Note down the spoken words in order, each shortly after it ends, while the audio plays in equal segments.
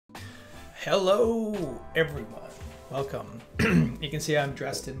Hello, everyone. Welcome. You can see I'm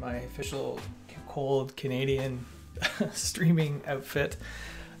dressed in my official cold Canadian streaming outfit.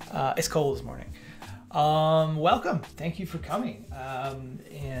 It's cold this morning. Welcome. Thank you for coming. I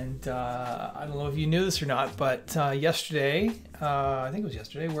don't know if you knew this or not, but yesterday, I think it was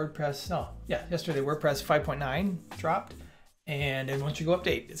yesterday, yesterday WordPress 5.9 dropped. And then once you go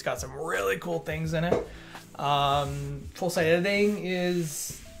update, it's got some really cool things in it. Full site editing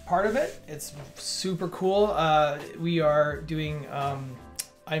is part of it. It's super cool. We are doing,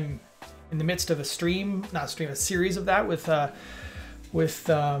 I'm in the midst of a series of that with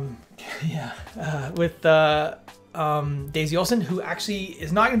Daisy Olson, who actually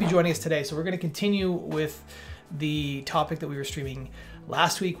is not going to be joining us today. So we're going to continue with the topic that we were streaming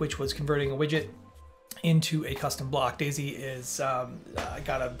last week, which was converting a widget into a custom block. Daisy is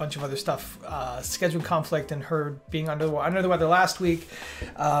got a bunch of other stuff, schedule conflict, and her being under the weather last week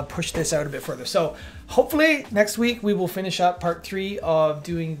pushed this out a bit further. So hopefully next week we will finish up part 3 of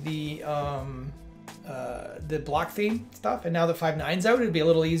doing the block theme stuff. And now that 5.9's out, it'll be a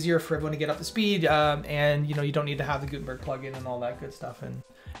little easier for everyone to get up to speed, and you don't need to have the Gutenberg plugin and all that good stuff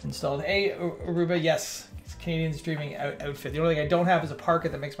installed. Hey, Aruba, yes, it's Canadian streaming outfit. The only thing I don't have is a parka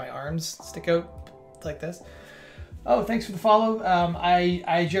that makes my arms stick out like this. Oh, thanks for the follow.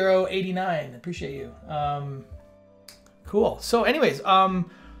 Jero89, appreciate you. Cool. So anyways,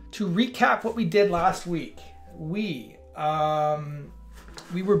 to recap what we did last week, we were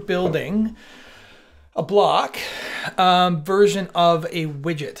building a block version of a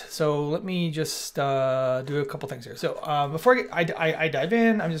widget. So let me just do a couple things here. So before I dive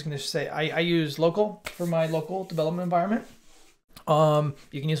in, I'm just going to say I use local for my local development environment. You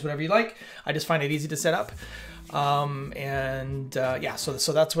can use whatever you like. I just find it easy to set up. Yeah,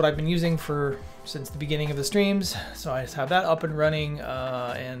 so that's what I've been using since the beginning of the streams. So I just have that up and running,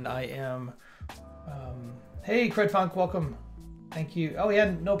 and I am, hey, Credfunk, welcome. Thank you. Oh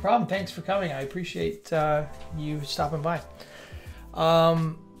yeah, no problem. Thanks for coming. I appreciate you stopping by.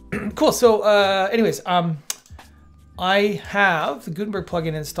 Cool. So anyways, I have the Gutenberg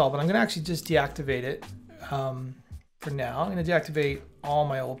plugin installed, but I'm going to actually just deactivate it. For now, I'm going to deactivate all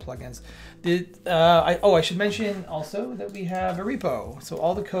my old plugins. I should mention also that we have a repo. So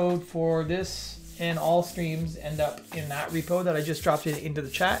all the code for this and all streams end up in that repo that I just dropped it into the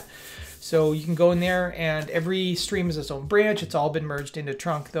chat. So you can go in there, and every stream is its own branch. It's all been merged into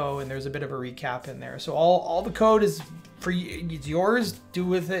trunk though, and there's a bit of a recap in there. So all the code is for you. It's yours. Do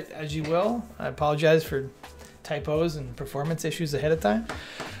with it as you will. I apologize for typos and performance issues ahead of time.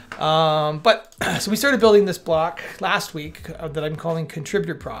 So we started building this block last week that I'm calling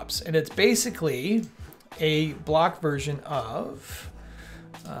contributor props, and it's basically a block version of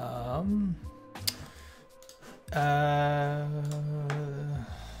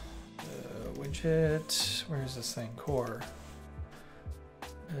widget. Where is this thing? Core.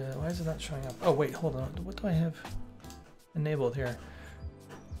 Why is it not showing up? Oh wait, hold on. What do I have enabled here?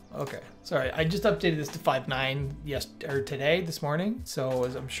 Okay, sorry, I just updated this to 5.9 this morning, so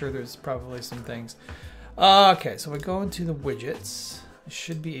I'm sure there's probably some things. Okay, so we go into the widgets. I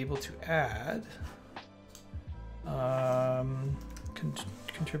should be able to add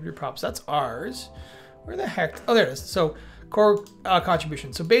contributor props. That's ours. Where the heck? Oh, there it is. So core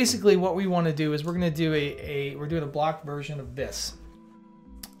contribution. So basically, what we want to do is we're going to do we're doing a block version of this.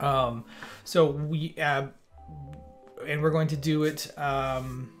 So we and we're going to do it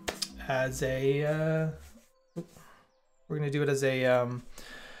as a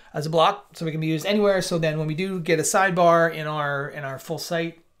block, so we can be used anywhere. So then when we do get a sidebar in our full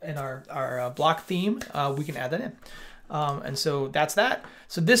site, in our block theme, we can add that in. And so that's that.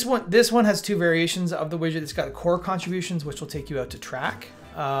 So this one has 2 variations of the widget. It's got the core contributions, which will take you out to track.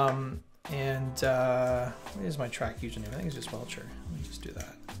 Here's my track username. I think it's just Welcher. Let me just do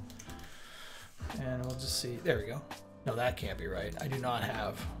that. And we'll just see. There we go. No, that can't be right. I do not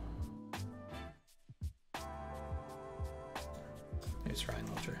have. It's Ryan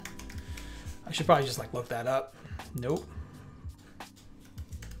Welcher. I should probably just look that up. Nope.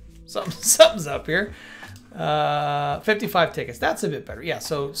 Something's up here. 55 tickets. That's a bit better. Yeah.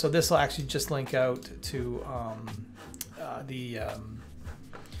 So this will actually just link out to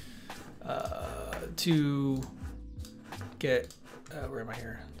to get. Where am I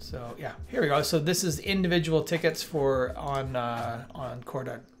here? So yeah, here we go. So this is individual tickets for on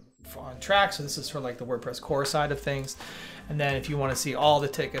track. So this is for the WordPress core side of things. And then if you want to see all the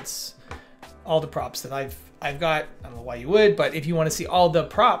tickets, all the props that I've got, I don't know why you would, but if you want to see all the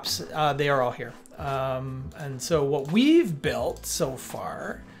props, they are all here. And so what we've built so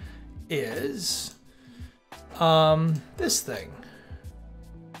far is this thing.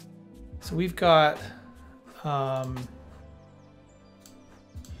 So we've got, well,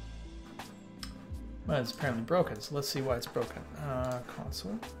 it's apparently broken. So let's see why it's broken.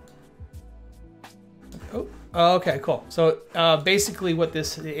 Console. Oh, okay, cool. So basically what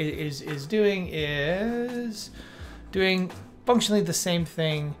this is doing is doing functionally the same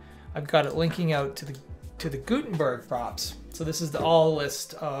thing. I've got it linking out to the Gutenberg props. So this is the all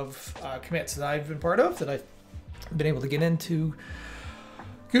list of commits that I've been part of, that I've been able to get into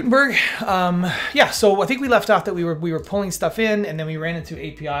Gutenberg. Yeah, so I think we left off that we were pulling stuff in, and then we ran into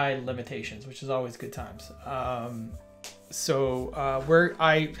API limitations, which is always good times. I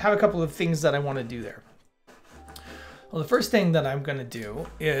have a couple of things that I want to do there. Well, the first thing that I'm going to do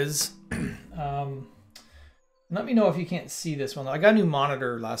is, let me know if you can't see this one. I got a new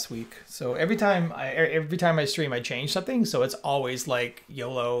monitor last week, so every time I stream, I change something. So it's always like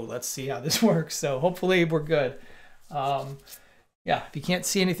YOLO. Let's see how this works. So hopefully we're good. Yeah, if you can't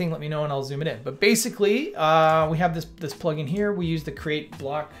see anything, let me know and I'll zoom it in. But basically, we have this plugin here. We use the create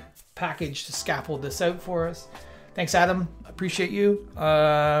block package to scaffold this out for us. Thanks, Adam. Appreciate you.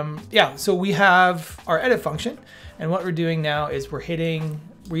 Yeah, so we have our edit function, and what we're doing now is we're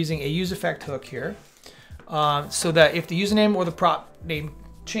using a use effect hook here, so that if the username or the prop name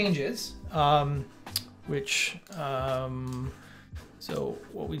changes, so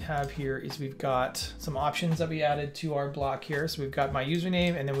what we have here is we've got some options that we added to our block here. So we've got my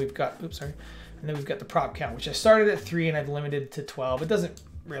username, and then we've got, and then we've got the prop count, which I started at 3 and I've limited to 12. It doesn't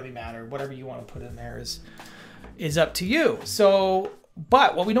really matter. Whatever you want to put in there is up to you. So,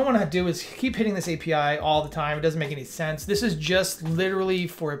 but what we don't want to do is keep hitting this API all the time. It doesn't make any sense. This is just literally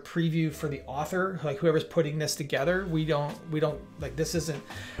for a preview for the author, like whoever's putting this together. We don't like, this isn't,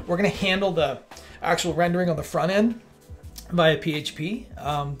 we're going to handle the actual rendering on the front end via PHP.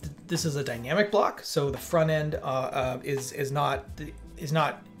 This is a dynamic block, so the front end is not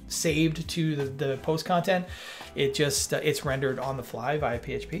saved to the post content. It just it's rendered on the fly via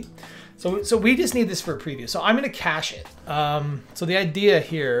PHP. So we just need this for a preview. So I'm going to cache it. So the idea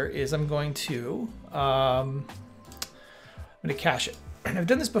here is I'm going to cache it. And I've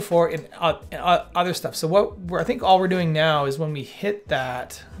done this before in other stuff. So I think all we're doing now is when we hit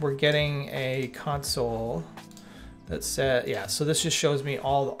that, we're getting a console that says, yeah. So this just shows me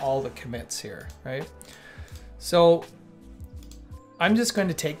all the commits here, right? So I'm just going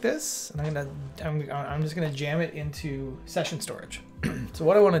to take this and I'm just going to jam it into session storage. So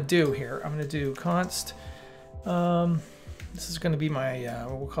what I want to do here, I'm going to do const. This is going to be my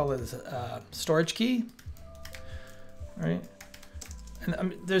we'll call it storage key, right?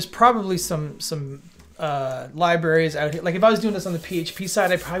 And there's probably some libraries out here. Like if I was doing this on the PHP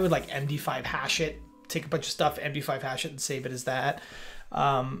side, I probably would like MD5 hash it, take a bunch of stuff, MD5 hash it, and save it as that.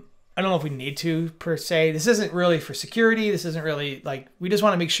 I don't know if we need to per se. This isn't really for security. This isn't really like, we just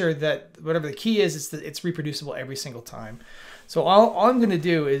want to make sure that whatever the key is, it's reproducible every single time. So all I'm going to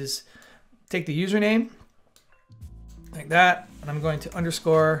do is take the username like that, and I'm going to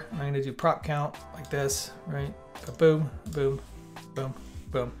underscore, and I'm going to do prop count like this, right? Go boom, boom, boom,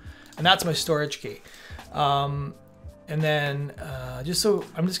 boom. And that's my storage key. And then just so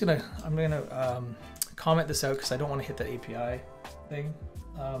I'm going to comment this out because I don't want to hit that API thing.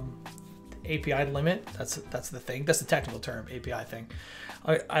 API limit, that's the thing. That's the technical term, API thing.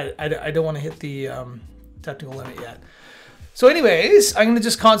 I don't want to hit the technical limit yet. So anyways, I'm going to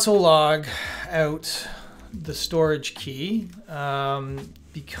just console log out the storage key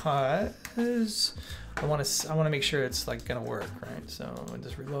because I want to make sure it's like going to work, right? So I'll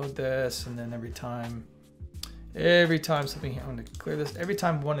just reload this, and then every time something, I'm going to clear this. Every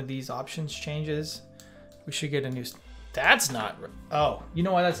time one of these options changes, we should get a new. That's not, oh, you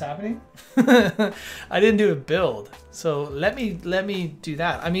know why that's happening? I didn't do a build. So let me do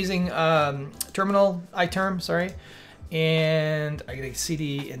that. I'm using terminal iterm, sorry. And I get a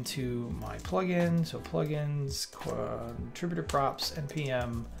CD into my plugin. So plugins, contributor props,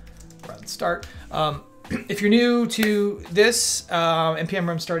 npm run start. If you're new to this, npm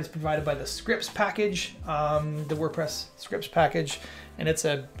run start is provided by the scripts package, the WordPress scripts package, and it's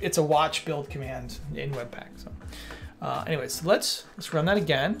a watch build command in Webpack. So. Anyways, so let's run that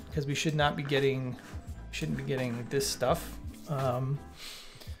again because we shouldn't be getting this stuff. And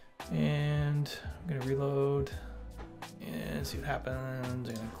I'm gonna reload and see what happens.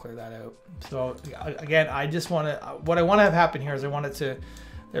 I'm gonna clear that out. So again, what I want to have happen here is I want it to,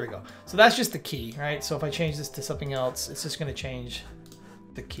 there we go. So that's just the key, right? So if I change this to something else, it's just gonna change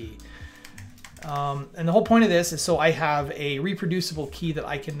the key. And the whole point of this is so I have a reproducible key that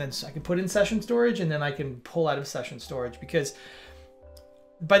I can put in session storage, and then I can pull out of session storage, because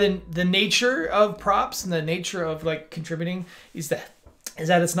by the nature of props and the nature of like contributing is that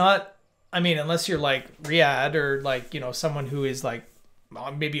it's not I mean, unless you're like Riyadh or like, you know, someone who is like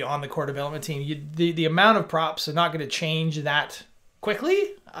maybe on the core development team, the amount of props are not going to change that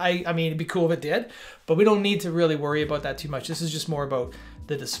quickly. I mean, it'd be cool if it did, but we don't need to really worry about that too much. This is just more about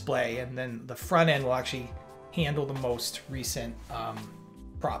the display, and then the front end will actually handle the most recent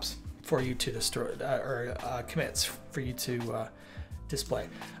props for you to destroy commits for you to display.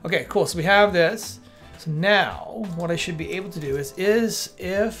 Okay, cool. So we have this. So now what I should be able to do is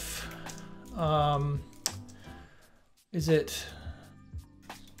if is it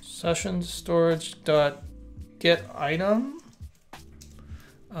session storage dot get item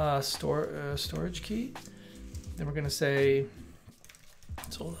storage key, then we're going to say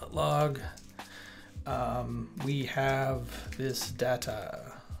console.log we have this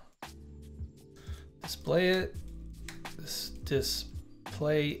data, display it,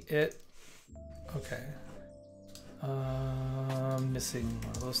 display it. Okay, missing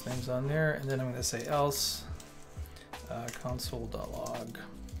one of those things on there, and then I'm going to say else console.log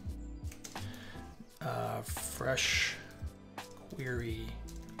fresh query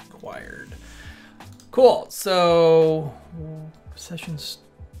acquired. Cool. So sessions.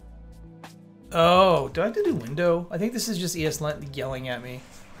 Oh, do I have to do window? I think this is just ESLint yelling at me.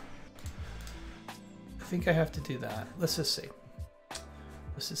 I think I have to do that. Let's just see.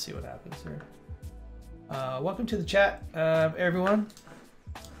 Let's just see what happens here. Welcome to the chat, everyone.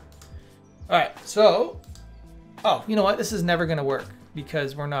 All right, so, oh, you know what? This is never gonna work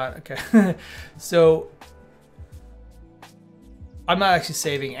because we're not, okay. So I'm not actually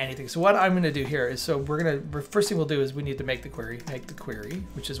saving anything. So what I'm gonna do here is, so first thing we'll do is we need to make the query,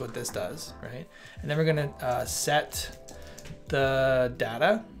 which is what this does, right? And then we're gonna set the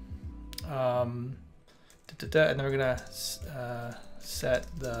data, and then we're gonna set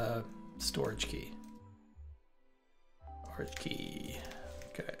the storage key. Okay.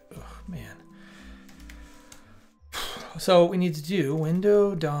 Oh man. So we need to do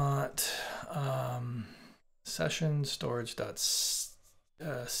window dot session storage dot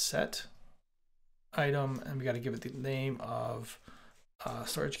set item, and we got to give it the name of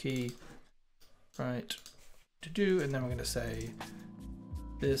storage key, right? And then we're going to say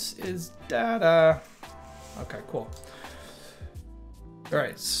this is data. Okay, cool. All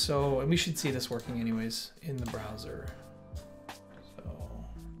right, so, and we should see this working anyways in the browser. So,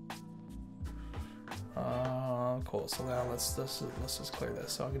 cool. So now let's just clear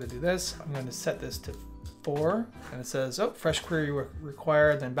this. So I'm going to do this. I'm going to set this to 4, and it says, oh, fresh query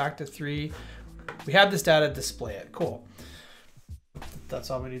required. Then back to 3. We have this data. Display it. Cool. That's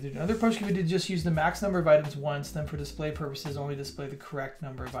all we need to do. Another approach can be to just use the max number of items once. Then for display purposes, only display the correct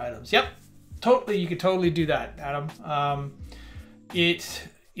number of items. Yep, totally. You could totally do that, Adam.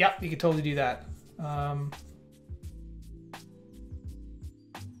 Yep, you could totally do that.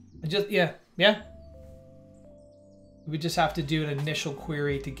 Yeah. We just have to do an initial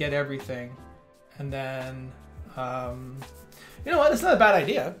query to get everything, and then you know what? It's not a bad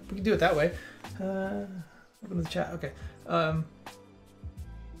idea. We can do it that way. Open the chat. Okay.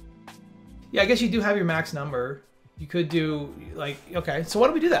 Yeah, I guess you do have your max number. You could do like, okay. So why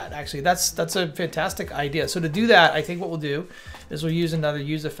don't we do that? Actually, that's a fantastic idea. So to do that, I think what we'll do is we'll use another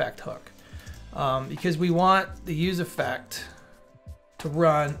use effect hook, because we want the use effect to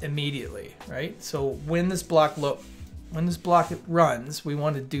run immediately, right? So when this block runs, we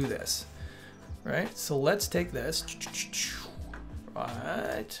want to do this, right? So let's take this,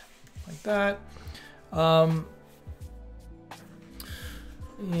 right, like that.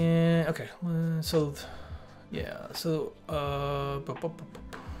 Yeah, okay. So yeah, so I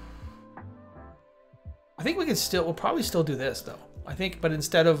think we'll probably still do this though. I think, but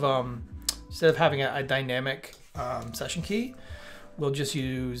instead of having a dynamic session key, we'll just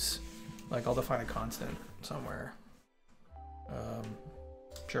use, like, I'll define a constant somewhere.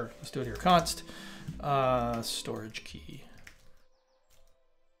 Sure, let's do it here. Const storage key.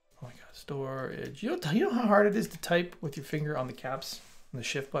 Oh my god, storage. You know how hard it is to type with your finger on the caps and the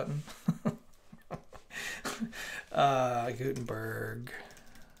shift button? Gutenberg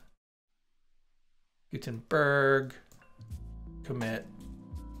commit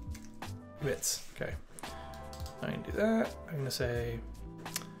commits. Okay, I can do that. I'm gonna say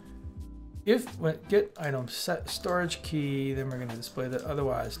if when get item set storage key, then we're gonna display that.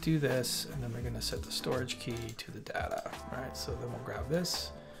 Otherwise, do this, and then we're gonna set the storage key to the data. All right, so then we'll grab this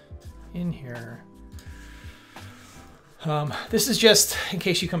in here. This is just in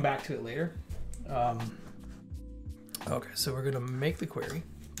case you come back to it later. Okay, so we're gonna make the query.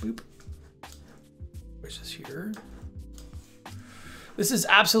 Boop. Which is here. This is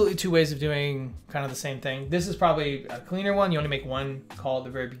absolutely two ways of doing kind of the same thing. This is probably a cleaner one. You only make one call at the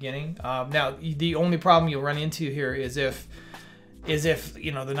very beginning. Now, the only problem you'll run into here is if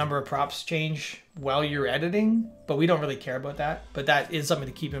you know the number of props change while you're editing, but we don't really care about that. But that is something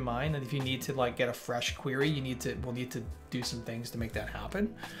to keep in mind. And if you need to like get a fresh query, we'll need to do some things to make that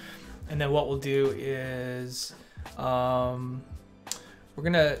happen. And then what we'll do is we're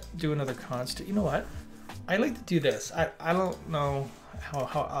gonna do another constant. You know what? I like to do this. I don't know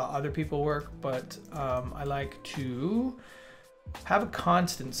how other people work, but I like to have a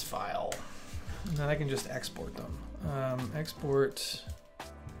constants file, and then I can just export them. Export.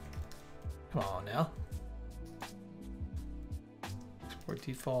 Come on now. Export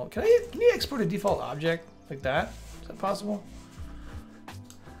default. Can you export a default object like that? Is that possible?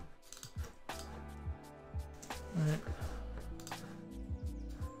 All right.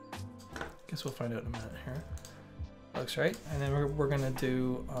 Guess we'll find out in a minute here. Looks right. And then we're gonna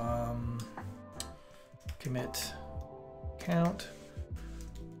do commit count.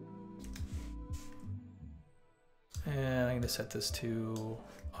 And I'm gonna set this to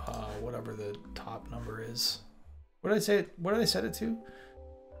whatever the top number is. What did I say? What did I set it to?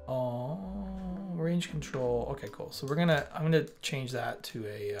 Oh, range control. Okay, cool. So I'm gonna change that to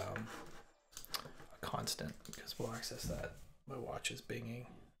a constant because we'll access that. My watch is binging.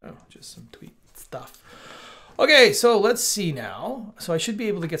 Oh, just some tweet stuff. Okay, so let's see now. So I should be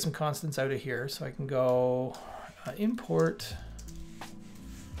able to get some constants out of here. So I can go import.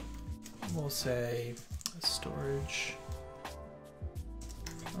 We'll say storage.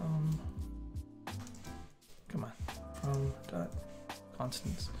 Come on, from dot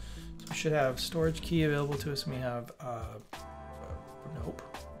constants. So we should have storage key available to us, and we have nope.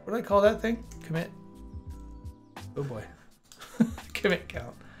 What do I call that thing? Commit. Oh boy, commit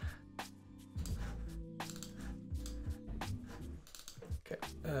count. Okay.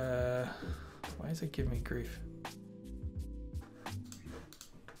 Why is it giving me grief?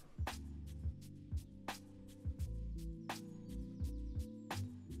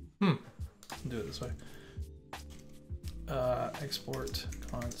 Do it this way. Export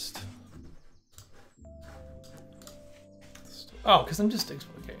const. Oh, because I'm just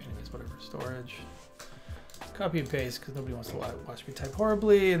exporting. Okay, anyways, whatever. Storage. Copy and paste because nobody wants to watch me type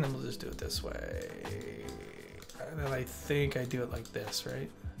horribly, and then we'll just do it this way. And then I think I do it like this, right?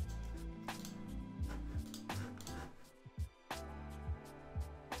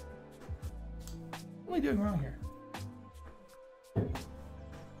 What am I doing wrong here?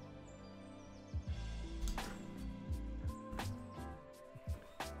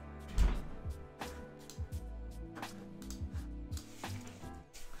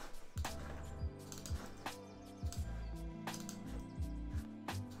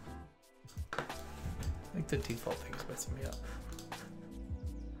 The default thing is messing me up.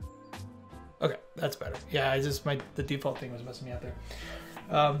 Okay, that's better. Yeah, the default thing was messing me up there.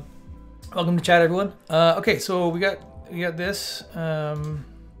 Welcome to chat, everyone. Okay, so we got this.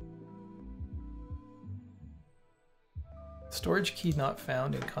 Storage key not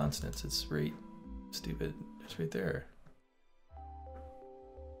found in constants. It's right, stupid. It's right there.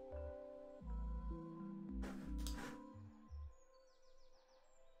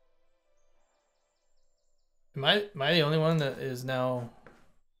 Am I the only one that is now?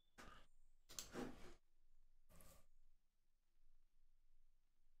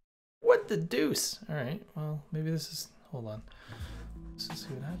 What the deuce? All right, well, maybe this is, hold on. Let's just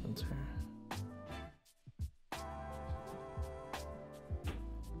see what happens here.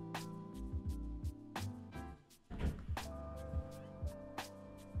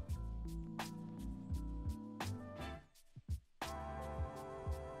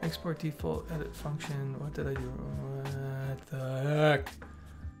 Export default edit function. What did I do? What the heck?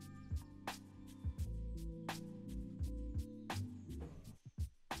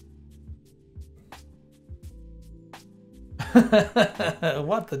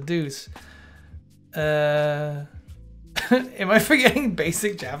 What the deuce? Am I forgetting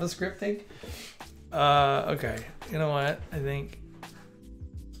basic JavaScripting? Okay, you know what? I think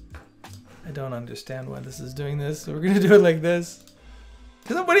I don't understand why this is doing this. So we're gonna do it like this.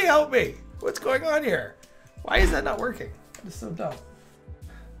 Can somebody help me? What's going on here? Why is that not working? It's so dumb.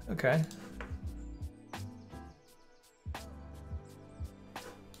 Okay.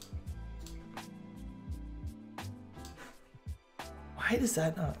 Why does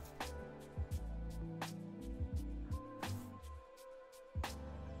that not?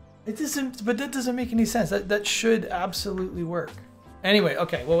 It doesn't, but that doesn't make any sense. That should absolutely work. Anyway,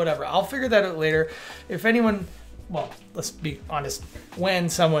 okay, well, whatever. I'll figure that out later. If anyone, well, let's be honest, when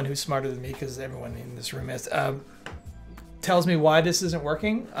someone who's smarter than me, because everyone in this room is, tells me why this isn't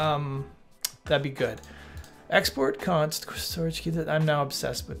working, that'd be good. Export const storage key. I'm now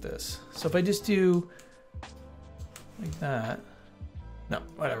obsessed with this. So if I just do like that, no,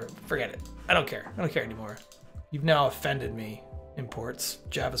 whatever, forget it. I don't care. I don't care anymore. You've now offended me. Imports,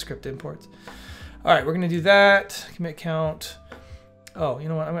 JavaScript imports. All right, we're gonna do that. Commit count. Oh, you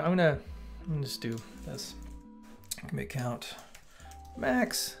know what? I'm gonna just do this. Commit count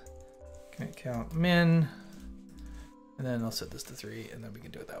max. Commit count min. And then I'll set this to 3, and then we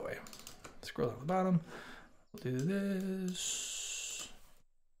can do it that way. Scroll down to the bottom. We'll do this.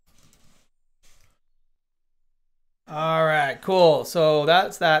 All right, cool. So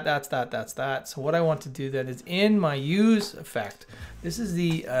that's that. So what I want to do then is in my use effect, this is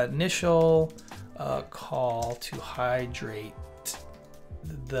the initial call to hydrate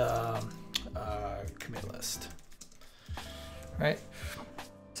the commit list, right?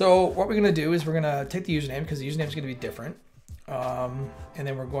 So what we're gonna do is we're gonna take the username because the username is gonna be different. And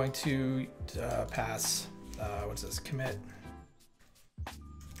then we're going to pass, what's this, commit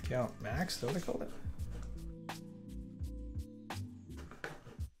count max, is that what I called it?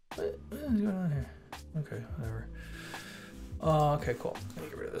 What is going on here? Okay, whatever. Okay, cool. Let me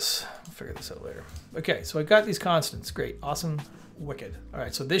get rid of this. I'll figure this out later. Okay, so I got these constants. Great, awesome, wicked. All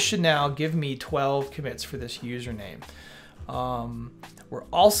right, so this should now give me 12 commits for this username. We're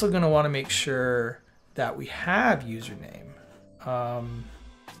also going to want to make sure that we have username.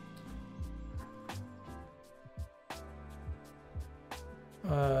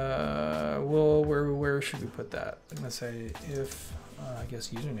 Well, where should we put that? I'm going to say if, I guess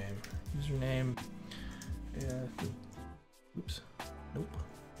username, oops, nope.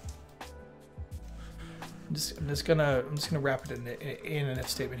 I'm just gonna wrap it in an if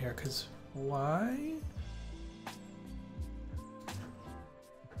statement here, because why?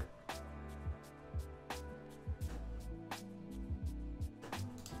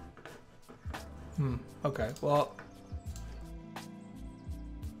 Okay, well,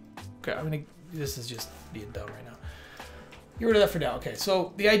 okay, this is just being dumb right now. Get rid of that for now. Okay,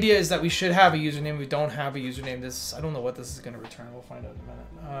 so the idea is that we should have a username. We don't have a username. I don't know what this is going to return. We'll find out in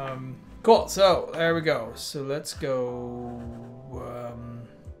a minute. Cool, so there we go. So let's go,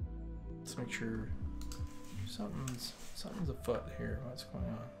 let's make sure something's afoot here. What's going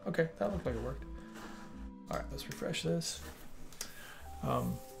on? Okay, that looked like it worked. All right, let's refresh this.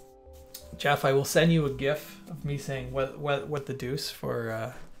 Jeff, I will send you a GIF of me saying what the deuce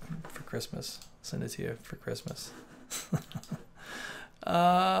for Christmas. Send it to you for Christmas.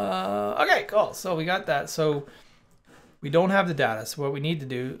 Okay, cool. So we got that. So we don't have the data. So what we need to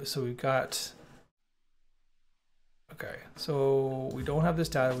do, so we've got, okay, so we don't have this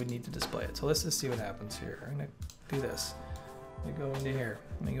data. We need to display it. So let's just see what happens here. I'm going to do this. I'm going to go into here.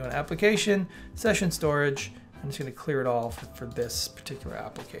 I'm going to go to application, session storage. I'm just going to clear it all for this particular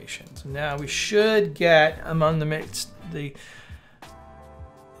application. So now we should get among the mix, is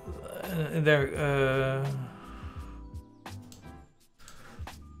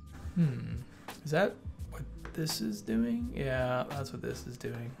that what this is doing? Yeah, that's what this is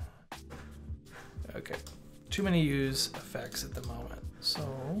doing. Okay, too many use effects at the moment.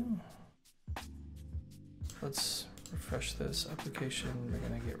 So let's refresh this application. We're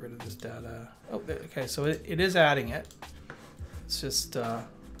gonna get rid of this data. Oh, okay, so it is adding it. It's just a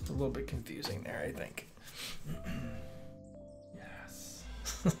little bit confusing there, I think. Yes.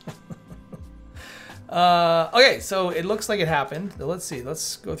 Okay, so it looks like it happened. Let's see,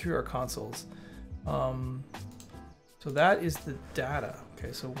 let's go through our consoles. So that is the data.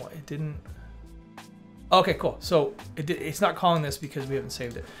 Okay, so it didn't, okay, cool. So it's not calling this because we haven't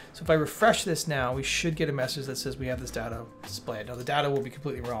saved it. So if I refresh this now, we should get a message that says we have this data displayed. Now the data will be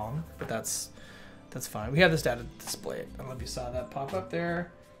completely wrong, but that's fine. We have this data displayed. I don't know if you saw that pop up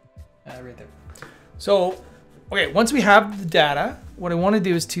there, right there. So, okay, once we have the data, what I want to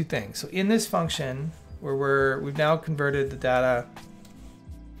do is two things. So in this function where we've now converted the data,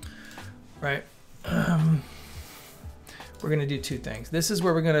 right? We're going to do two things. This is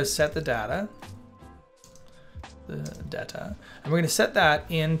where we're going to set the data. And we're going to set that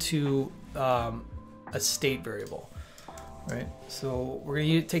into a state variable, right? So we're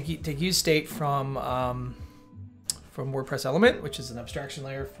going to take use state from WordPress element, which is an abstraction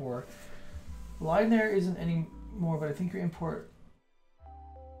layer for line. There isn't any more, but I think your import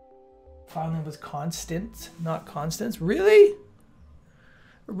file name was constant, not constants. Really?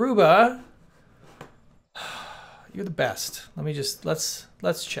 Aruba, you're the best.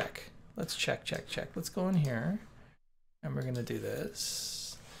 Let's check. Let's check. Let's go in here. And we're gonna do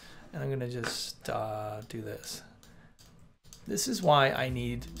this, and I'm gonna just do this. This is why I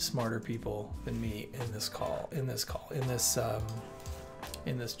need smarter people than me in this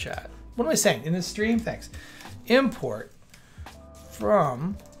chat. What am I saying? In this stream? Thanks. Import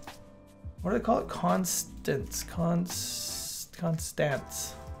from, what do they call it? Constants.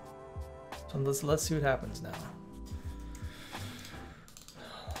 So let's see what happens now.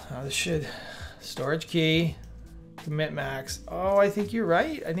 This should, storage key, commit max. Oh, I think you're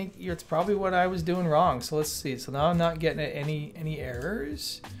right. I think it's probably what I was doing wrong. So let's see. So now I'm not getting any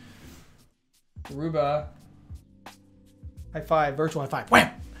errors. Aruba, high five, virtual high five.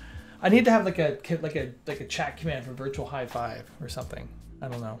 Wham! I need to have like a chat command for virtual high five or something. I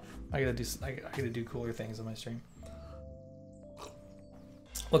don't know. I gotta do cooler things on my stream.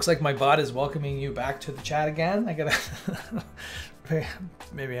 Looks like my bot is welcoming you back to the chat again. I gotta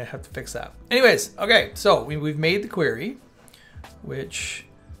maybe I have to fix that. Anyways, okay, so we've made the query, which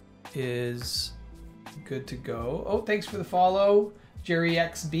is good to go. Oh, thanks for the follow, Jerry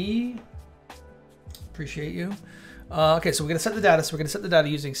XB. Appreciate you. Okay, so we're gonna set the data. So we're gonna set the data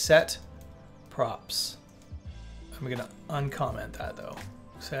using set props. I'm gonna uncomment that though.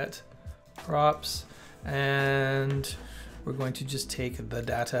 Set props, and we're going to just take the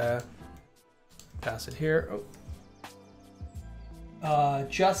data, pass it here. Oh.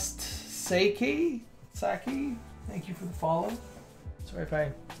 Just Saki, thank you for the follow. Sorry if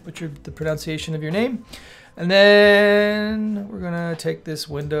I butchered the pronunciation of your name. And then we're gonna take this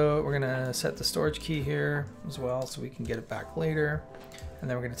window, we're gonna set the storage key here as well so we can get it back later. And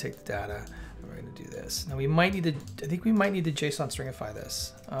then we're gonna take the data and we're gonna do this. Now we might need to, I think we might need to JSON stringify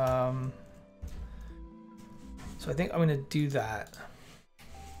this. So I think I'm gonna do that.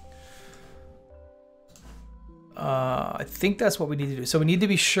 I think that's what we need to do. So we need to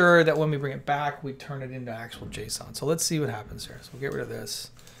be sure that when we bring it back, we turn it into actual JSON. So let's see what happens here. So we'll get rid of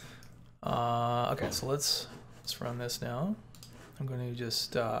this. Okay, so let's run this now. I'm going to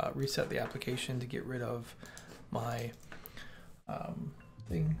just reset the application to get rid of my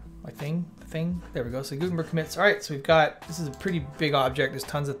thing. There we go. So Gutenberg commits. All right, so we've got, this is a pretty big object. There's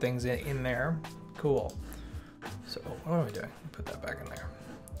tons of things in there. Cool. So what am I doing? Put that back in there.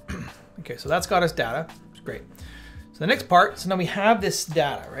 Okay, so that's got us data. Great. So the next part, so now we have this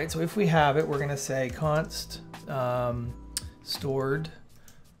data, right? So if we have it, we're going to say const stored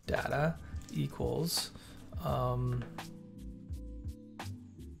data equals can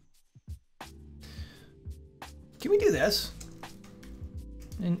we do this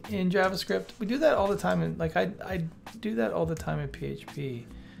in JavaScript? We do that all the time, and like I do that all the time in PHP.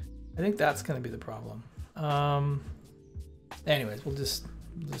 I think that's going to be the problem. Anyways, we'll just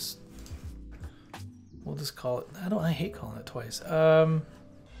call it, I hate calling it twice. We'll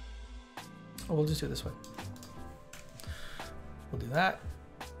just do it this way. We'll do that.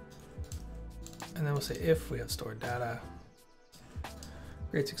 And then we'll say if we have stored data.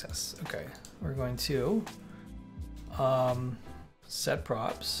 Great success. Okay, we're going to set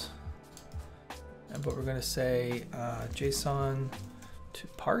props, but we're going to say JSON to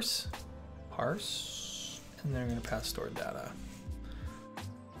parse, and then we're going to pass stored data.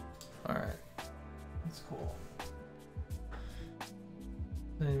 All right. That's cool.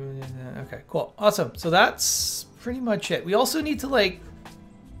 Okay, cool. Awesome. So that's pretty much it. We also need to, like,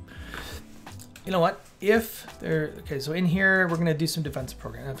 you know what? If there, okay, so in here, we're going to do some defensive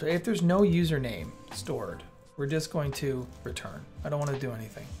programming. If there's no username stored, we're just going to return. I don't want to do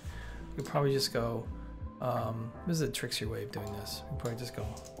anything. We could probably just go, this is a trixier way of doing this. We probably just go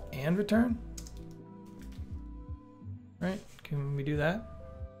and return. Right? Can we do that?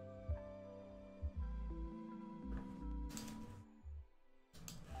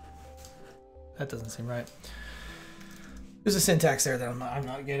 That doesn't seem right. There's a syntax there that I'm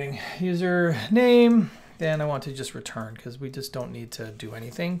not getting. Username, then I want to just return because we just don't need to do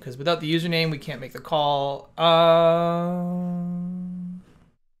anything because without the username, we can't make the call.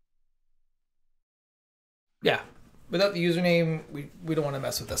 Yeah, without the username, we don't want to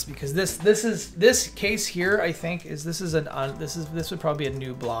mess with this because this case here, I think, is this would probably be a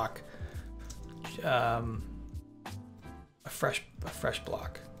new block, a fresh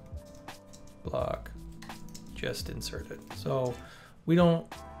block, just inserted. So we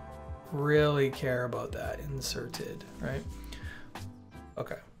don't really care about that inserted, right?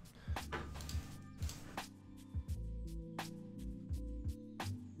 Okay.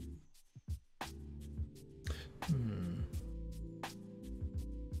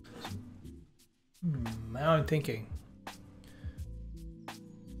 Now I'm thinking.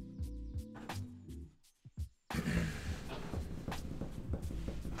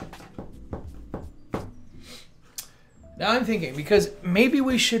 Now I'm thinking, because maybe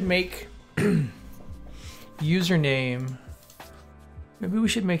we should make username Maybe we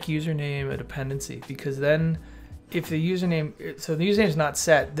should make username a dependency, because then if the username, so the username is not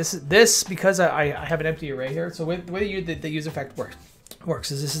set, this because I have an empty array here. So the way the use effect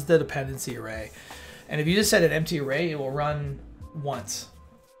works is this is the dependency array. And if you just set an empty array, it will run once.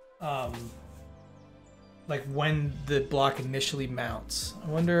 Like when the block initially mounts. I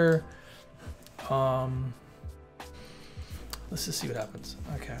wonder, let's just see what happens.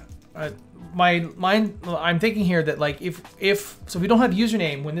 Okay. I'm thinking here that like so we don't have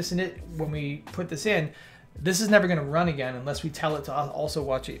username when we put this in, this is never going to run again unless we tell it to also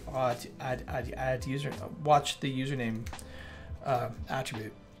watch it watch the username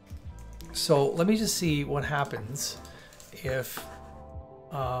attribute. So let me just see what happens if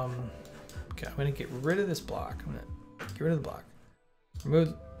okay, I'm going to get rid of this block. I'm going to get rid of the block,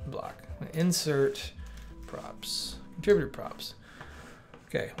 remove the block, I'm going to insert props, contributor props.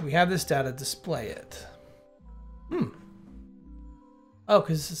 Okay, we have this data, display it. Oh,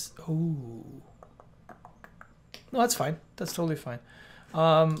 because this is, oh. No, that's fine. That's totally fine.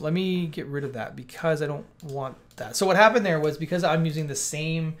 Let me get rid of that because I don't want that. So what happened there was because I'm using the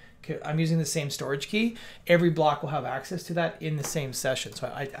same storage key, every block will have access to that in the same session.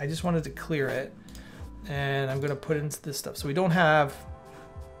 So I just wanted to clear it, and I'm going to put into this stuff. So we don't have,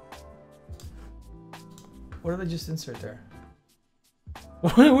 what did I just insert there?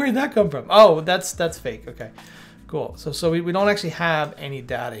 Where did that come from? Oh, that's fake. Okay, cool. So we don't actually have any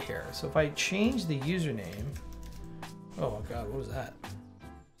data here. So if I change the username, oh my God, what was that?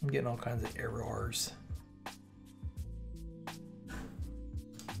 I'm getting all kinds of errors.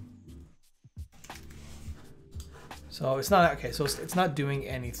 So it's not, okay, so it's not doing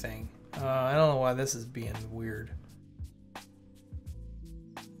anything. I don't know why this is being weird.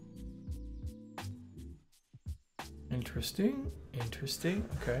 Interesting.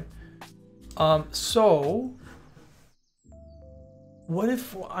 Okay. So what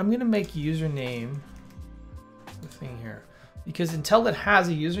if I'm gonna make username the thing here, because until it has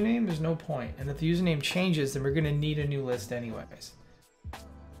a username, there's no point. And if the username changes, then we're gonna need a new list anyways.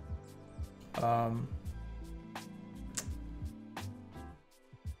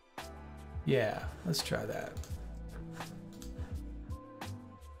 Yeah, let's try that.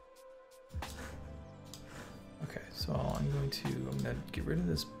 Okay, so I'm gonna get rid of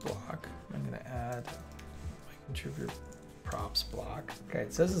this block. I'm gonna add my contributor props block. Okay,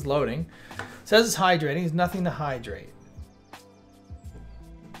 it says it's loading. It says it's hydrating. There's nothing to hydrate.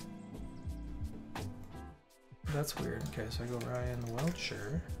 That's weird. Okay, so I go Ryan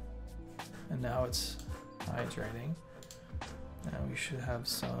Welcher, and now it's hydrating. Now we should have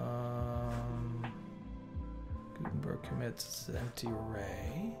some Gutenberg commits empty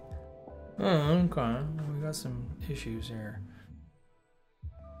array. Oh, okay. We got some issues here.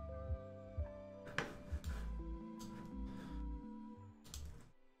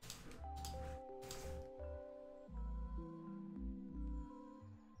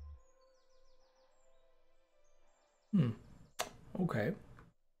 Okay.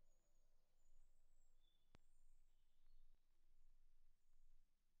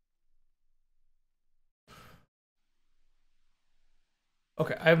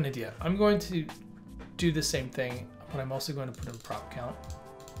 Okay, I have an idea. I'm going to do the same thing, but I'm also going to put in prop count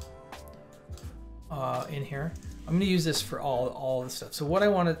in here. I'm going to use this for all the stuff. So what I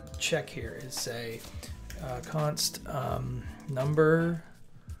want to check here is say const number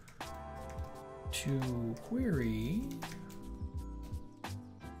to query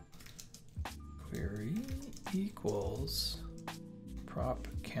equals prop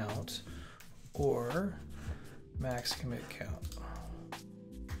count or max commit count.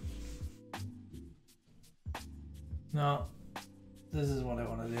 No, this is what I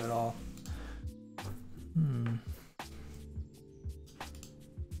want to do at all.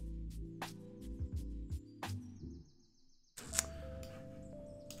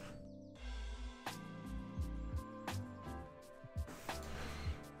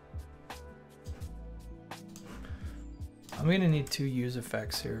 I'm going to need two use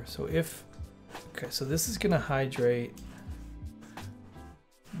effects here. So if, okay, so this is going to hydrate.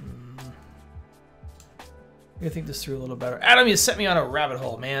 I think this through a little better. Adam, you set me on a rabbit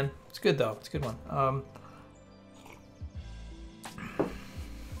hole, man. It's good though. It's a good one.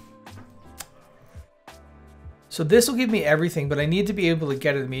 So this will give me everything, but I need to be able to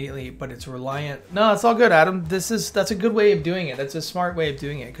get it immediately. But it's reliant. No, it's all good, Adam. That's a good way of doing it. That's a smart way of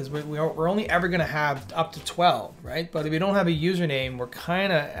doing it, because we're only ever going to have up to 12, right? But if we don't have a username, we're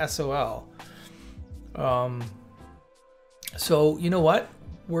kind of SOL. So you know what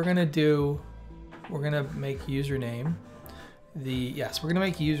we're gonna do? We're gonna make username we're gonna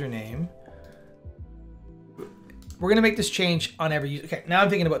make username we're gonna make this change on every user. Okay, now I'm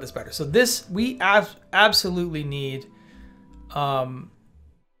thinking about this better. So this, we absolutely need to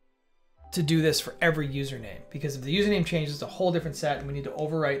do this for every username, because if the username changes, it's a whole different set, and we need to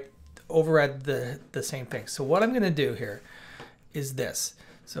override the same thing. So what I'm gonna do here is this.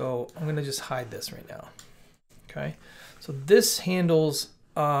 So I'm gonna just hide this right now. Okay, so this handles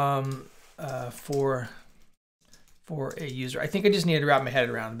for a user. I think I just needed to wrap my head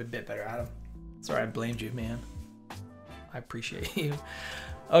around a bit better, Adam. Sorry, I blamed you, man. I appreciate you.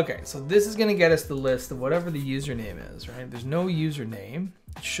 Okay, so this is gonna get us the list of whatever the username is, right? There's no username.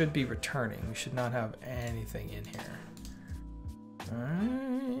 It should be returning. We should not have anything in here. All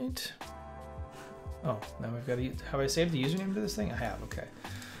right. Oh, now we've got to, have I saved the username to this thing? I have, okay.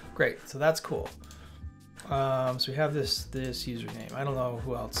 Great, so that's cool. So we have this username. I don't know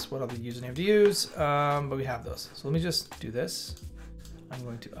who else, what other username to use, but we have those. So let me just do this. I'm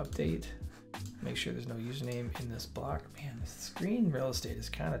going to update, make sure there's no username in this block. Man, this screen real estate is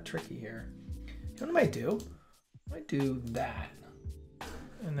kind of tricky here. You know what I might do? I might do that.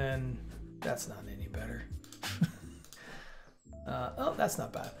 And then that's not any better. Oh, that's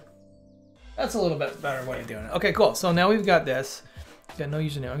not bad. That's a little bit better way of doing it. Okay, cool. So now we've got this. Got no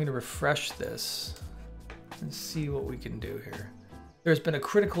username. I'm going to refresh this and see what we can do here. There's been a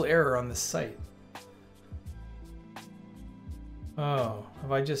critical error on this site. Oh,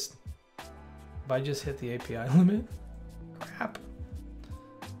 have I just hit the API limit? Crap.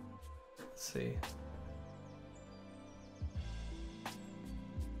 Let's see. I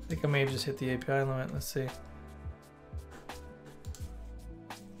think I may have just hit the API limit. Let's see.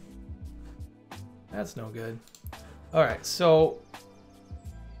 That's no good. All right, so,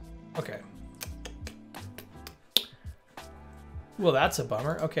 okay. Well, that's a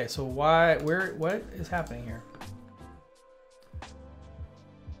bummer. Okay, so what is happening here?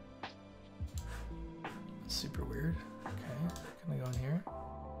 Super weird. Okay, can I go in here?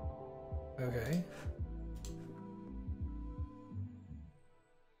 Okay.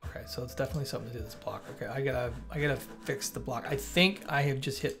 Okay, so it's definitely something to do with this block. Okay, I gotta fix the block. I think I have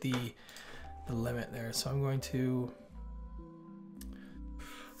just hit the limit there, so I'm going to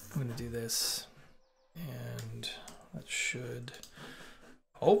do this, and that should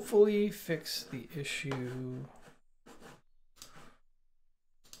hopefully fix the issue.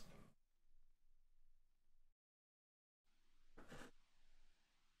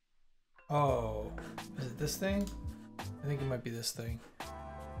 Oh, is it this thing? I think it might be this thing.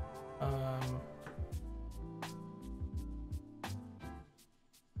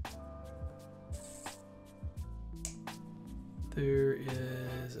 There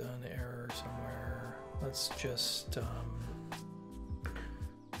is an error somewhere. Let's just I'm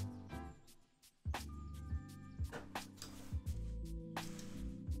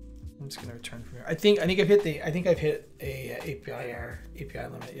just gonna return from here. I think I've hit a API error, API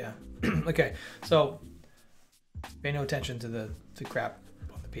limit. Yeah. Okay. So pay no attention to the crap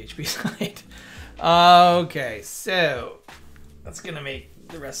on the PHP side. Okay. So that's gonna make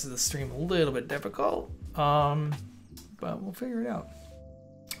the rest of the stream a little bit difficult. But we'll figure it out.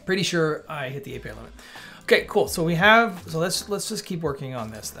 Pretty sure I hit the API limit. Okay, cool. So we have, so let's just keep working on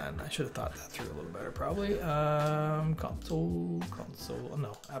this then. I should have thought that through a little better probably. Console, oh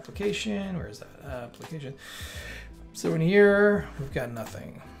no, application, where is that? Application. So in here, we've got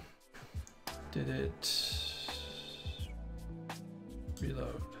nothing. Did it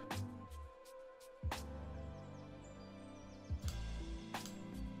reload?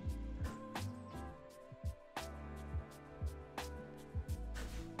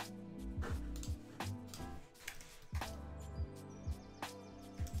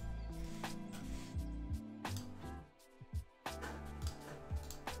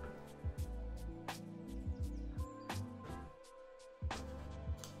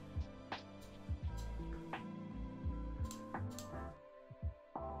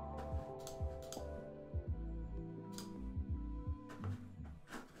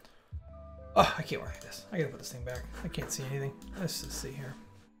 Oh, I can't work like this. I gotta put this thing back. I can't see anything. Let's just see here.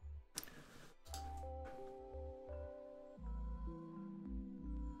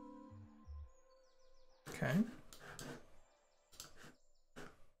 Okay.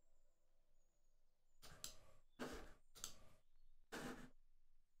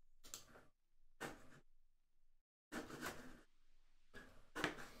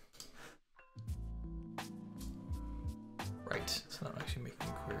 Right, it's not actually making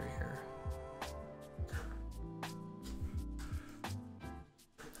a query here.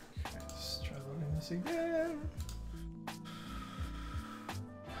 Okay, let's try loading this again.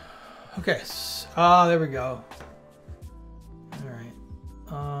 Okay, there we go. All right.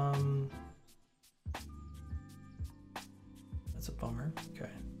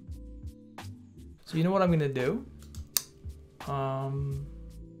 So you know what I'm gonna do?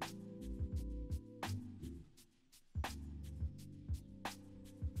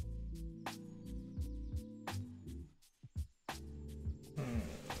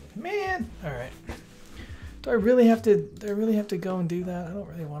 Man, all right. Do I really have to? Do I really have to go and do that? I don't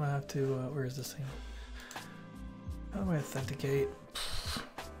really want to have to. Where is this thing? How do I authenticate?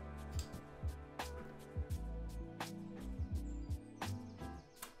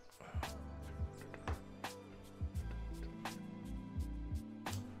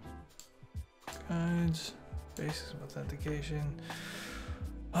 Guides, basics of authentication.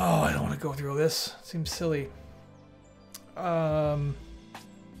 Oh, I don't want to go through all this. It seems silly.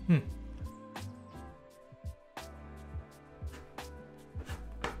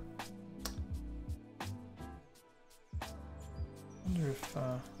 Wonder if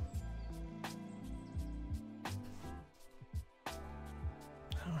I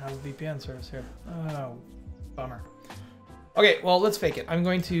don't have a VPN service here. Oh, bummer. Okay, well, let's fake it. I'm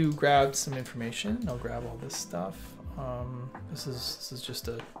going to grab some information. I'll grab all this stuff. This is just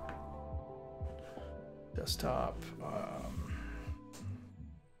a desktop.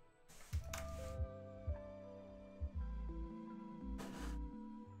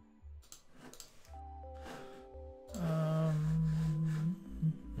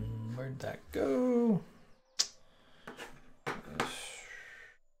 Where'd that go?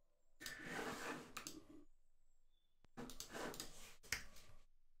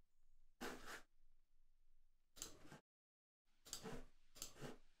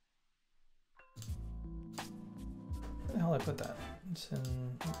 Where the hell did I put that? It's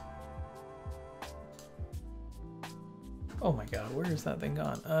in... Oh my god, where is that thing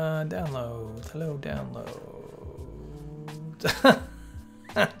gone? Download. Hello, download.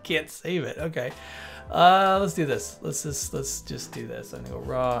 I can't save it. Okay. Let's do this. Let's just do this. I'm gonna go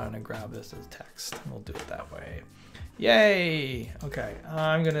raw. I'm gonna grab this as text. And we'll do it that way. Yay! Okay.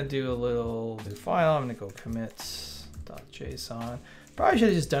 I'm gonna do a little new file. I'm gonna go commits.json. Probably should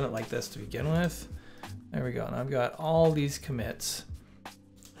have just done it like this to begin with. There we go. And I've got all these commits.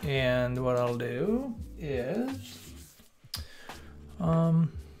 And what I'll do is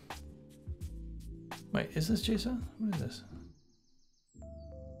wait, is this JSON? What is this?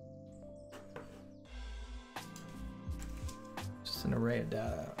 Just an array of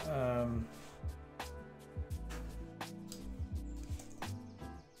data.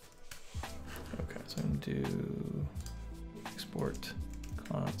 Okay, so I'm gonna do export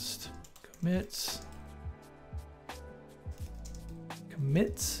const commits.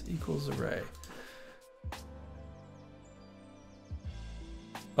 Commits equals array.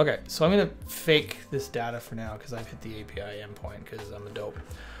 Okay, so I'm gonna fake this data for now because I've hit the API endpoint because I'm a dope.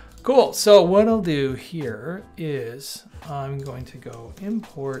 Cool, so what I'll do here is I'm going to go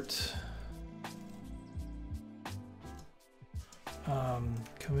import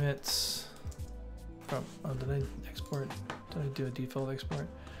commits from, oh, did I export? Did I do a default export?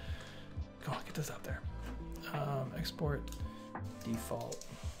 Come on, get this out there. Export default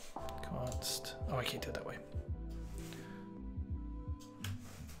const. Oh, I can't do it that way.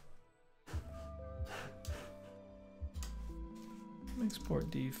 Export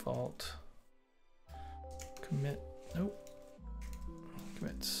default commit. Nope.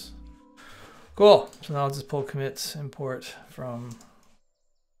 Commits. Cool. So now I'll just pull commits import from.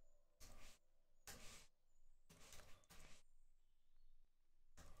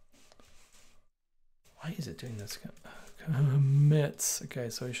 Why is it doing this? Commits. Okay,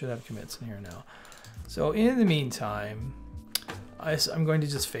 so we should have commits in here now. So in the meantime, I'm going to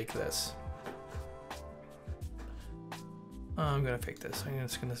just fake this. I'm gonna fake this. I'm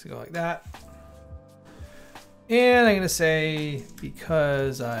just gonna go like that. And I'm gonna say,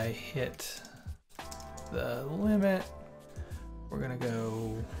 because I hit the limit, we're gonna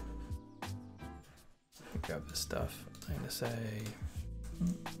go grab this stuff. I'm gonna say,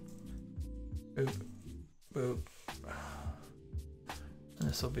 boop, boop. And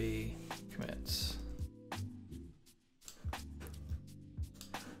this will be commits.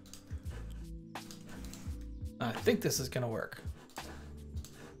 I think this is gonna work.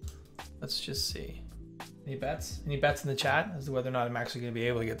 Let's just see. Any bets? Any bets in the chat as to whether or not I'm actually gonna be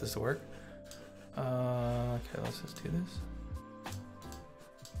able to get this to work? Okay, let's just do this.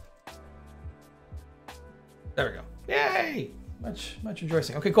 There we go. Yay! Much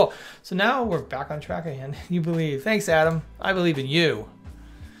rejoicing. Okay, cool. So now we're back on track again. You believe. Thanks, Adam. I believe in you.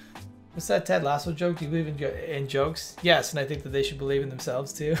 What's that Ted Lasso joke? Do you believe in jokes? Yes, and I think that they should believe in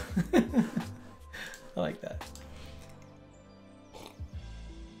themselves too. I like that.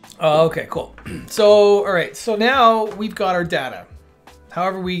 Okay, cool. So, all right. So now we've got our data.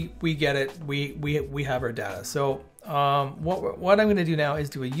 however we get it, we have our data. So what I'm going to do now is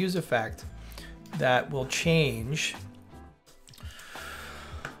do a use effect that will change.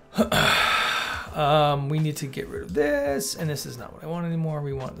 We need to get rid of this, and this is not what I want anymore.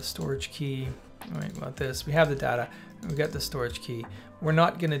 We want the storage key. All right, we want this. We have the data. We got the storage key. We're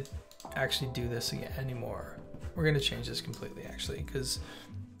not going to actually do this again anymore. We're going to change this completely, actually, because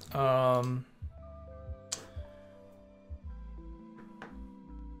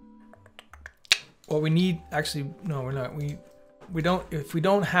what we need, actually, no, we're not. We don't. If we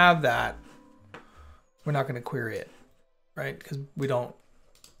don't have that, we're not going to query it, right? Because we don't.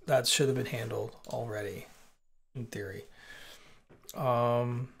 That should have been handled already, in theory.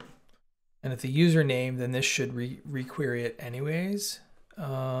 And if the username, then this should requery it anyways.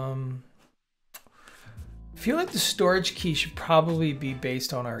 I feel like the storage key should probably be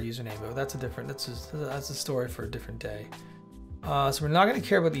based on our username, but that's a story for a different day. So we're not going to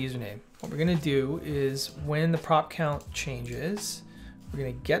care about the username. What we're going to do is when the prop count changes, we're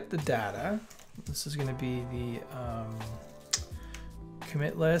going to get the data. This is going to be the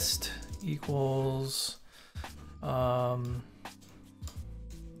commit list equals, I'm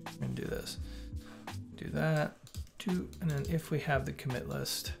going to do this, do that, and then if we have the commit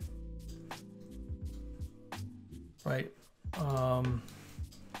list, right,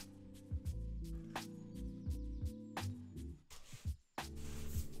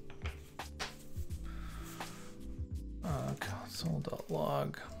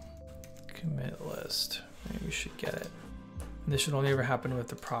 console.log commit list, maybe we should get it. And this should only ever happen if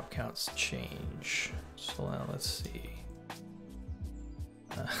the prop counts change. So now let's see.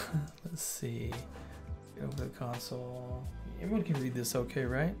 Let's see. Get over to the console. Everyone can read this okay,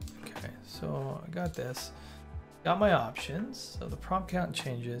 right? Okay, so I got this. Got my options. So the prop count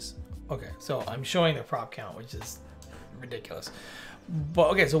changes. Okay, so I'm showing the prop count, which is ridiculous.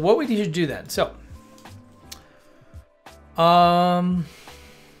 But okay, so what we need to do then. So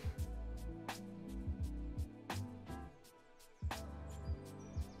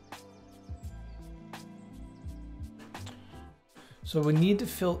so we need to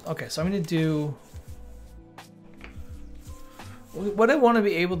fill, okay, so I'm going to do, what I want to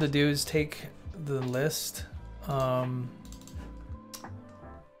be able to do is take the list,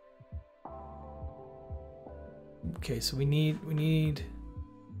 okay, so we need,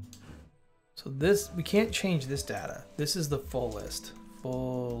 so this, we can't change this data. This is the full list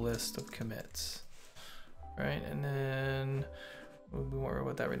of commits, right? And then we'll be worried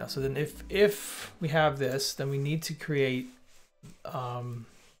about that right now. So then if we have this, then we need to create, and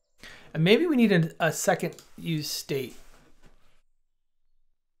maybe we need a second use state.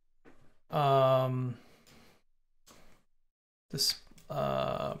 This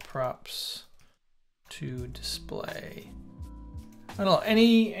props to display. I don't know,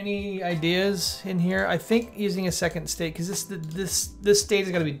 any ideas in here? I think using a second state, because this state is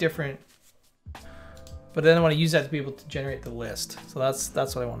going to be different, but then I want to use that to be able to generate the list. So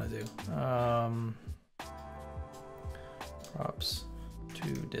that's what I want to do. Props to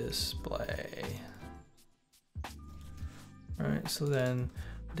display. All right, so then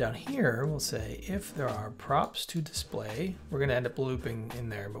down here we'll say if there are props to display. We're going to end up looping in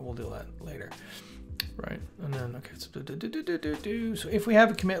there, but we'll do that later. Right, and then okay, so so if we have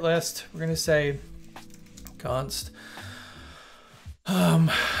a commit list, we're going to say const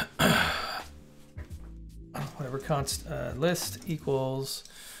whatever const list equals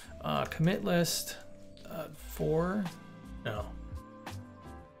commit list 4. No.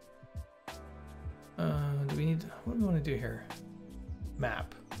 Do we need, what do we want to do here?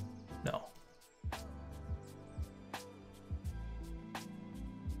 Map. No.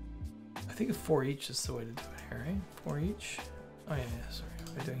 I think a for each is the way to do it here, right? For each. Oh yeah, sorry.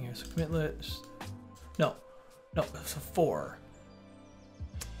 What am I doing here? So commit list. No. No, it's a for.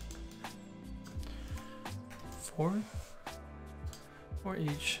 For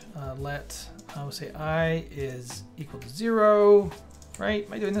each, let, I will say I is equal to 0, right?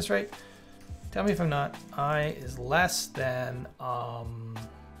 Am I doing this right? Tell me if I'm not. I is less than prop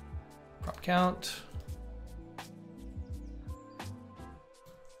count.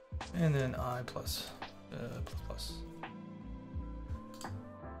 And then I plus.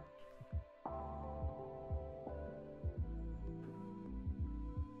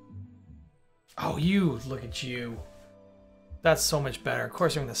 Oh, you, look at you. That's so much better. Of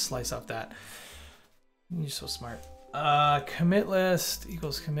course I'm going to slice up that. You're so smart. Commit list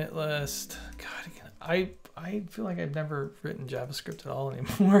equals commit list. God, I feel like I've never written JavaScript at all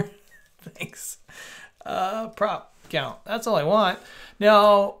anymore. Thanks. Prop count. That's all I want.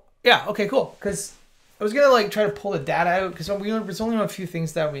 Now, yeah, okay, cool. Because I was gonna like try to pull the data out because there's only a few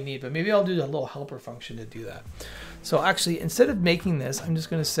things that we need, but maybe I'll do a little helper function to do that. So actually, instead of making this, I'm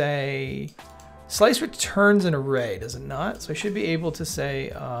just gonna say slice returns an array, does it not? So I should be able to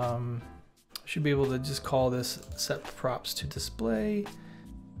say, should be able to just call this set props to display.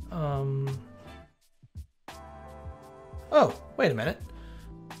 Oh, wait a minute.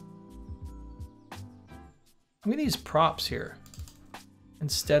 I'm gonna use props here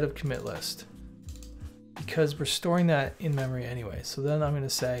instead of commit list because we're storing that in memory anyway. So then I'm gonna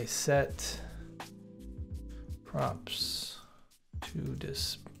say set props to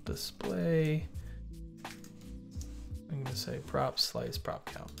display. I'm gonna say prop slice prop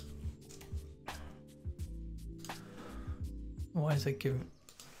count. Why is that giving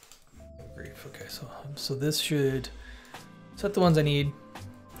grief? Okay, so this should set the ones I need.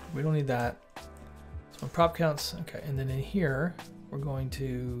 We don't need that. So prop counts, okay, and then in here we're going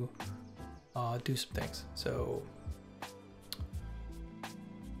to do some things. So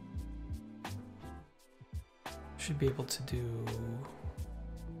should be able to do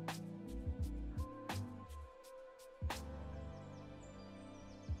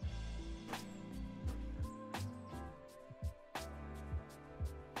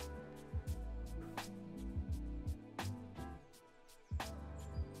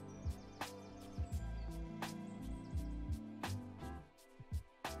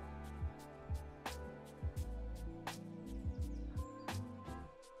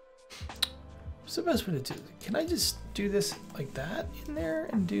what's the best way to do it? Can I just do this like that in there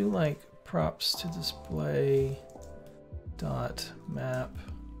and do like props to display dot map?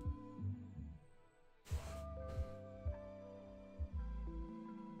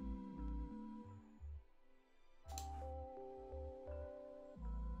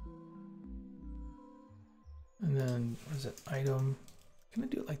 And then what is it? Item. Can I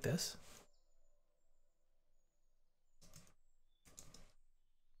do it like this?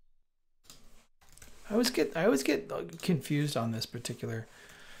 I always get confused on this particular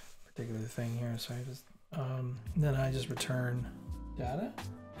thing here. So I just then I just return data.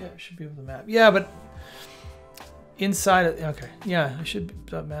 Yeah, I should be able to map. Yeah, but inside of, okay, yeah, I should be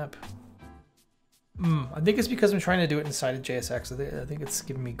map. I think it's because I'm trying to do it inside of JSX. I think it's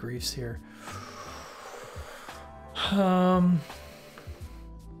giving me griefs here.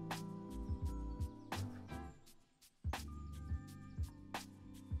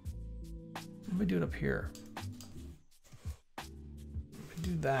 Let me do it up here. If I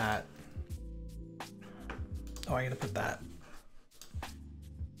do that. Oh, I gotta put that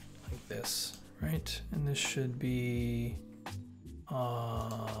like this, right? And this should be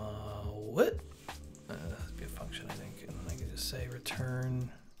what? That would be a function, I think. And I can just say return.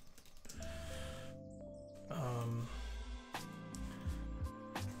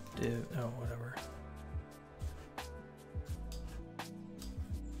 Div. Oh, whatever.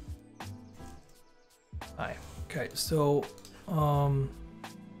 Hi. Okay, so that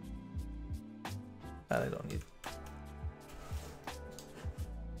I don't need.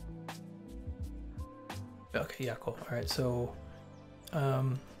 Okay, yeah, cool. All right, so I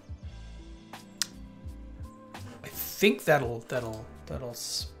think that'll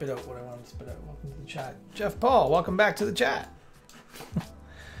spit out what I want to spit out. Welcome to the chat, Jeff Paul. Welcome back to the chat.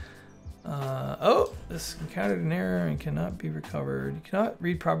 Oh, this encountered an error and cannot be recovered. You cannot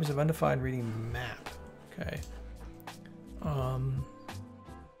read properties of undefined reading map. Okay. I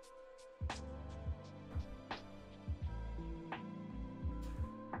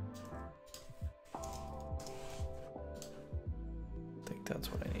think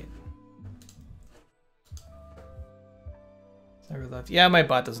that's what I need. Never left. Yeah, my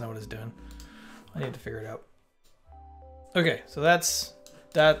bot doesn't know what it's doing. I need to figure it out. Okay, so that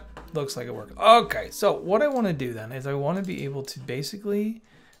looks like it worked. Okay, so what I want to do then is I want to be able to basically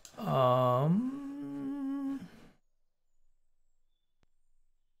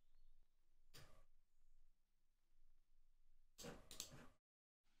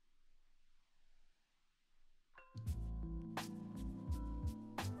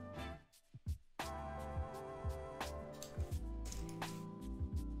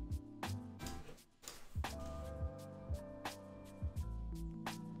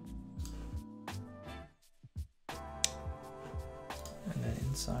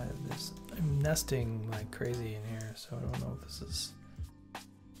inside of this, I'm nesting like crazy in here, so I don't know if this is.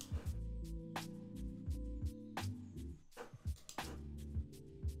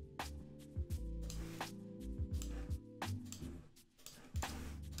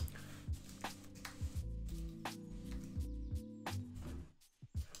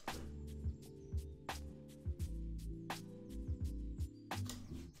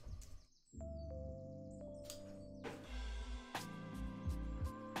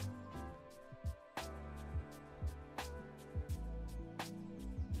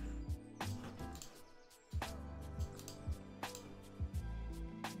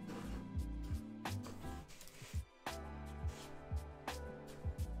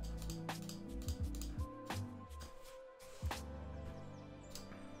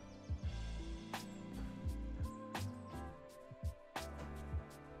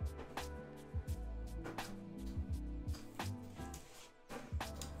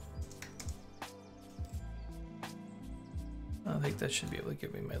 I think that should be able to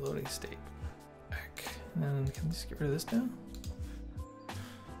give me my loading state back. And then can I just get rid of this now?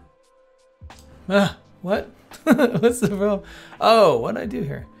 Ah, what? What's the problem? Oh, what did I do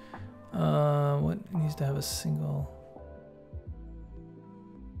here? What needs to have a single?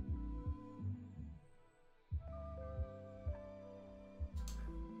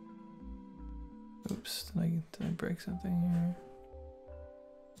 Oops, did I break something here?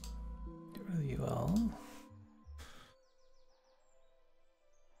 Get rid of the UL.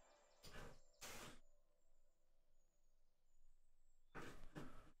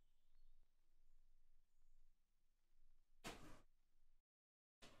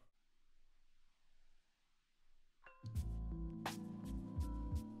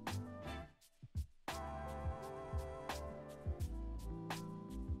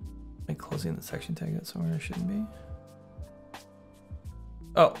 Closing the section tag that's somewhere it shouldn't be.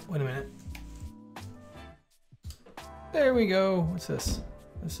 Oh, wait a minute. There we go. What's this?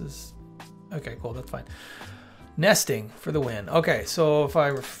 This is okay, cool, that's fine. Nesting for the win. Okay, so if I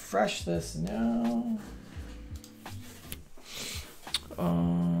refresh this now,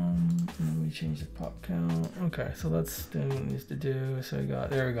 and then we change the prop count. Okay, so let's do what it needs to do. So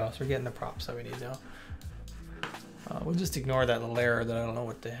there we go. So we're getting the props that we need now. We'll just ignore that little error that I don't know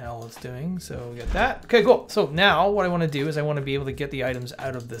what the hell it's doing. So we get that. Okay, cool. So now what I want to do is I want to be able to get the items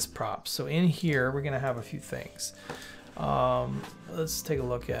out of this prop. So in here, we're going to have a few things. Let's take a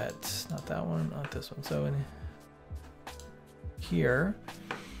look at, not that one, not this one. So in here,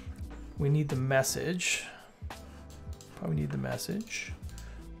 we need the message. Probably need the message.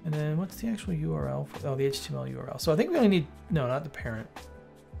 And then what's the actual URL? Oh, the HTML URL. So I think we only need, no, not the parent.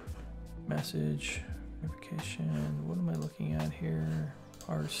 Message. Verification. What am I looking at here?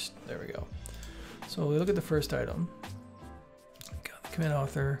 Parse. There we go. So we look at the first item. Got the commit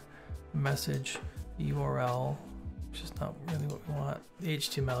author, message, URL, which is not really what we want. The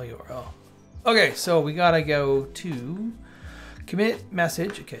HTML URL. Okay, so we gotta go to commit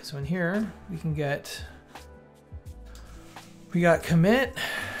message. Okay, so in here we can get. We got commit,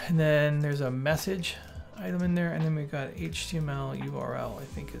 and then there's a message item in there, and then we got HTML URL. I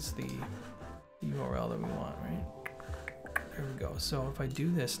think is the URL that we want, right? There we go. So if I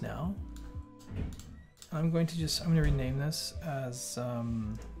do this now, I'm going to rename this as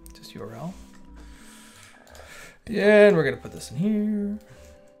just URL. And we're going to put this in here.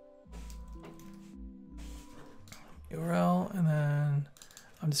 URL, and then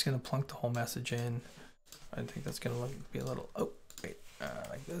I'm just going to plunk the whole message in. I think that's going to be a little, oh, wait,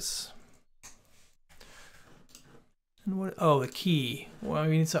 like this. And what? Oh, the key. Well,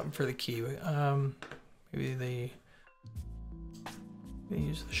 we need something for the key. Maybe we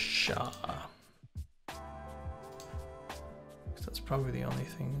use the SHA. That's probably the only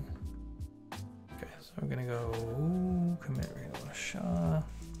thing. Okay, so I'm gonna go commit. We're gonna go SHA.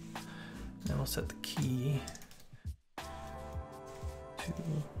 And then we'll set the key to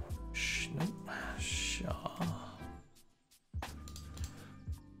SHA.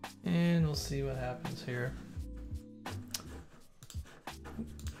 And we'll see what happens here.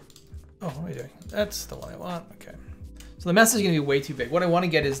 Oh, what am I doing? That's the one I want. Okay. So the message is going to be way too big. What I want to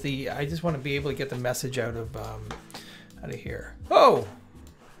get is I just want to be able to get the message out of here. Oh,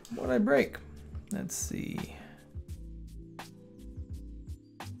 what did I break? Let's see.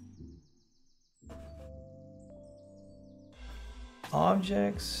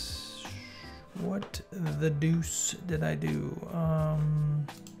 Objects. What the deuce did I do?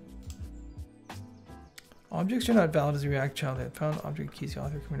 Objects are not valid as a React child. I found object keys, the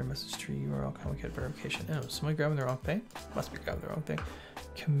author, committer, message tree, URL, comment, get verification. Oh, somebody grabbing the wrong thing? Must be grabbing the wrong thing.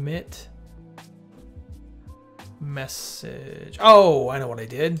 Commit message. Oh, I know what I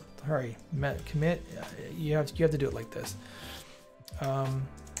did. Sorry, commit. You have to do it like this. And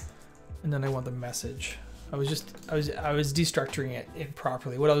then I want the message. I was destructuring it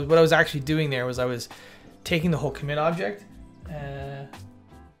improperly. What I was actually doing there was I was taking the whole commit object.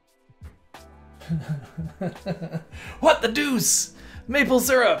 What the deuce? Maple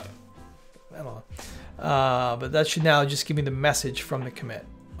syrup. I don't know. But that should now just give me the message from the commit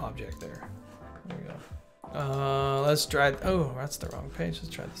object there. There we go. Let's try. Oh, that's the wrong page.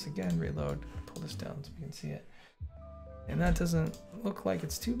 Let's try this again. Reload. Pull this down so we can see it. And that doesn't look like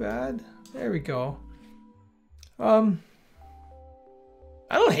it's too bad. There we go. I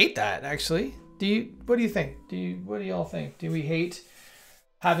don't hate that actually. Do you? What do you think? What do y'all think? Do we hate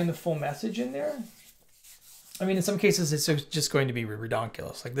having the full message in there? I mean, in some cases, it's just going to be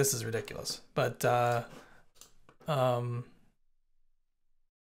redonkulous. Like this is ridiculous, but I don't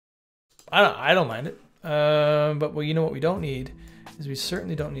mind it. But well, you know what we don't need is we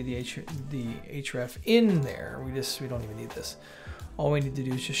certainly don't need the href in there. We don't even need this. All we need to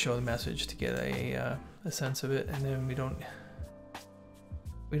do is just show the message to get a sense of it, and then we don't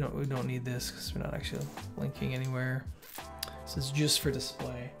need this because we're not actually linking anywhere. This is just for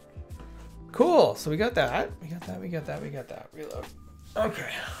display. Cool. So we got that. We got that. Reload.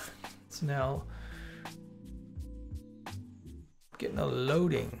 Okay. So now getting a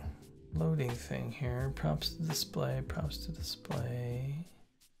loading thing here. Prompts to display.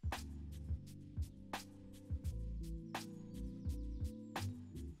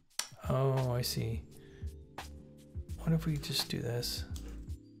 Oh, I see. What if we just do this?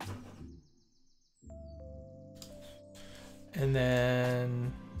 And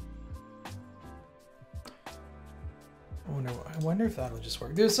then I wonder if that'll just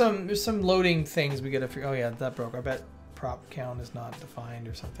work. There's some loading things we gotta figure. Oh yeah, that broke. I bet prop count is not defined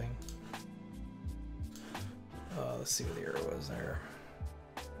or something. Let's see what the error was there.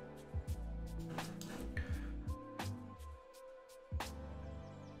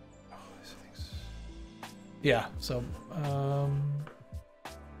 Yeah, so I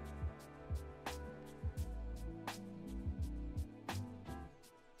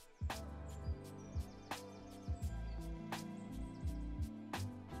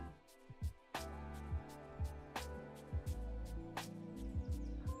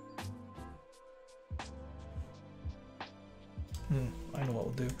know what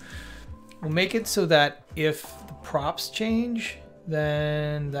we'll do. We'll make it so that if the props change,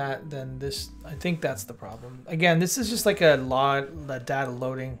 then this, I think that's the problem. Again, this is just like a data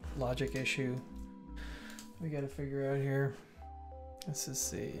loading logic issue we got to figure out here. Let's just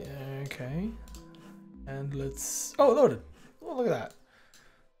see. Okay, and let's, oh, loaded. Oh, look at that.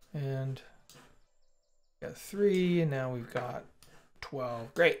 And we got 3, and now we've got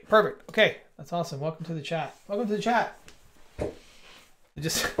 12. Great, perfect. Okay, that's awesome. Welcome to the chat. Welcome to the chat.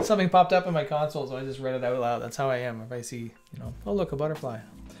 Just something popped up in my console, so I just read it out loud. That's how I am. If I see, oh look, a butterfly.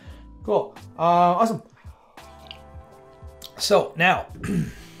 Cool. Awesome. So now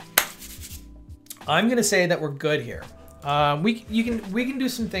I'm gonna say that we're good here. We can do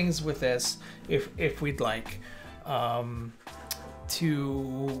some things with this if we'd like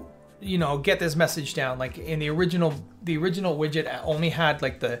to get this message down. Like in the original widget only had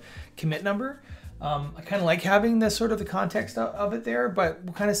like the commit number. I kind of like having the sort of the context of it there, but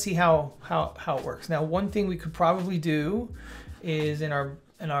we'll kind of see how it works. Now, one thing we could probably do is in our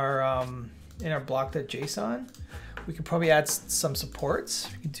block.json, we could probably add some supports.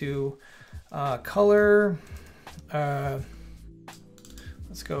 We could do color. Let's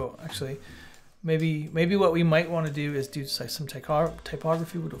go. Actually, maybe what we might want to do is do some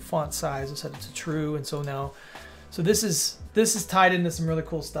typography. We'll do font size. We'll set it to true. And so now, this is tied into some really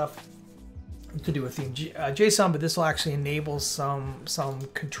cool stuff. We could do a theme JSON, but this will actually enable some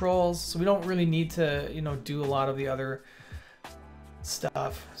controls. So we don't really need to do a lot of the other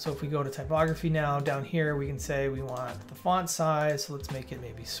stuff. So if we go to typography now, down here we can say we want the font size. So let's make it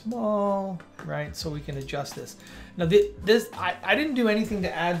maybe small, right? So we can adjust this. Now this I didn't do anything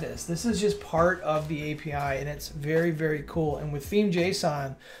to add this. This is just part of the API, and it's very, very cool. And with theme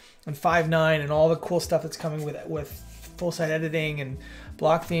JSON and 5.9 and all the cool stuff that's coming with full site editing and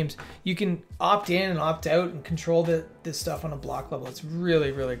block themes, you can opt in and opt out and control this stuff on a block level. It's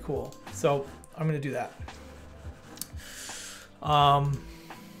really, really cool. So I'm going to do that. And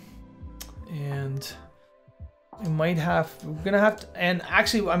we're gonna have to, and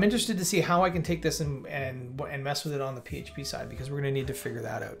actually I'm interested to see how I can take this and mess with it on the PHP side, because we're gonna need to figure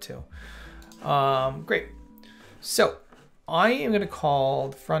that out too. Great. So I am gonna call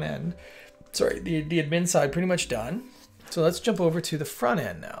the front end, sorry, the admin side pretty much done. So let's jump over to the front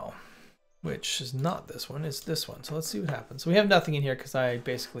end now, which is not this one, it's this one. So let's see what happens. So we have nothing in here because I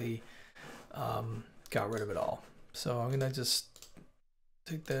basically got rid of it all. So I'm gonna just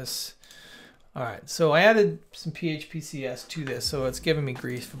take this. All right, so I added some PHP-CS to this, so it's giving me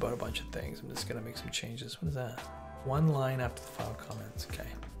grief about a bunch of things. I'm just gonna make some changes. What is that? One line after the file comments. Okay.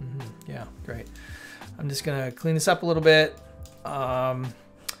 Yeah, great. I'm just gonna clean this up a little bit. I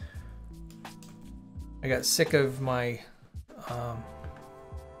got sick of my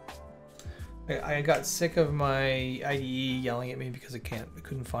I got sick of my IDE yelling at me because it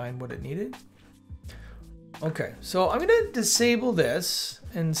couldn't find what it needed. Okay, so I'm gonna disable this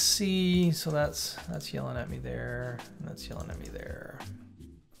and see. So that's yelling at me there, and that's yelling at me there,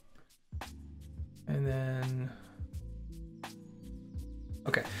 and then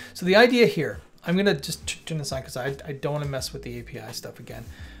okay. So the idea here, I'm gonna just turn this on because I don't want to mess with the API stuff again.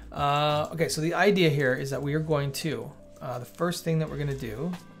 Okay, so the idea here is that we are going to the first thing that we're gonna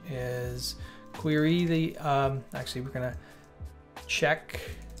do is query the actually we're gonna check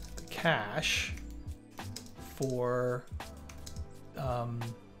the cache for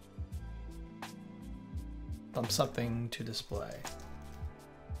something to display.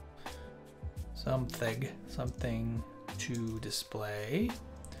 Something to display.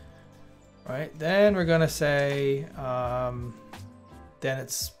 Right, then we're gonna say, then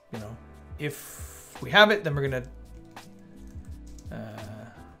it's, you know, if we have it, then we're gonna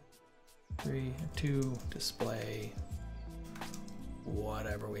 2 display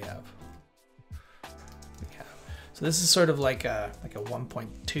whatever we have. So this is sort of like a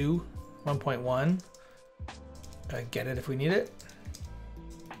 1.2, 1.1. Get it if we need it.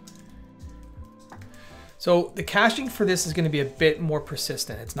 So the caching for this is going to be a bit more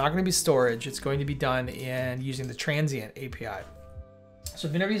persistent. It's not going to be storage. It's going to be done in using the transient API. So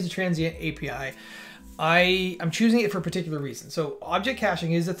if you never use the transient API, I'm choosing it for a particular reason. So object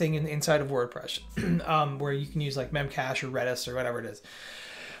caching is a thing inside of WordPress where you can use like Memcache or Redis or whatever it is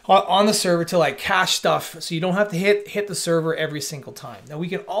on the server to like cache stuff, so you don't have to hit the server every single time. Now we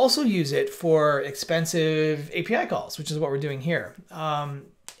can also use it for expensive API calls, which is what we're doing here.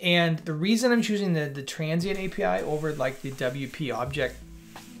 And the reason I'm choosing the transient API over like the WP object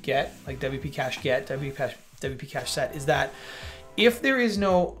get, like WP cache get, WP cache set, is that if there is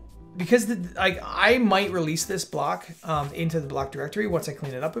no, because I might release this block into the block directory once I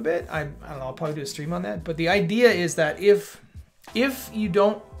clean it up a bit. I don't know, I'll probably do a stream on that. But the idea is that if you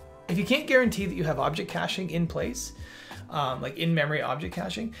can't guarantee that you have object caching in place, like in-memory object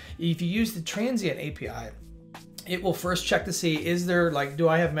caching, if you use the transient API, it will first check to see, is there like, do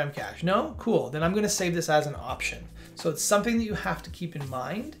I have Memcache? No? Cool. Then I'm going to save this as an option. So it's something that you have to keep in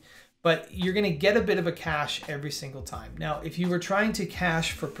mind, but you're going to get a bit of a cache every single time. Now, if you were trying to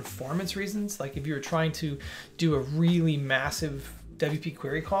cache for performance reasons, like if you were trying to do a really massive WP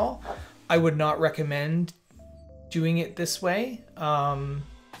query call, I would not recommend doing it this way.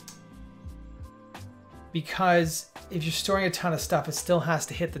 Because if you're storing a ton of stuff, it still has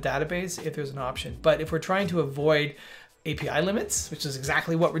to hit the database if there's an option. But if we're trying to avoid API limits, which is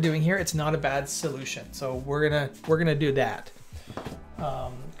exactly what we're doing here, it's not a bad solution. So we're gonna do that.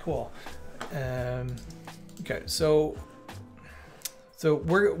 Cool. Okay, so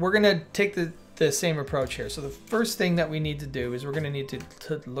we're gonna take the same approach here. So the first thing that we need to do is we're gonna need to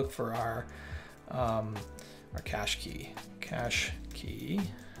look for our cache key. Cache key,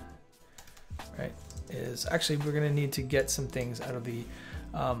 right? Is actually, we're going to need to get some things out of the,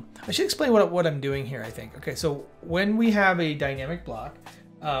 I should explain what I'm doing here, I think. Okay, so when we have a dynamic block,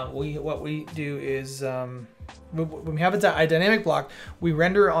 what we do is, when we have a dynamic block, we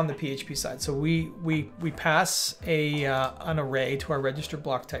render on the PHP side. So we pass an array to our register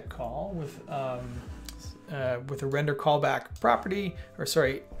block type call with a render callback property, or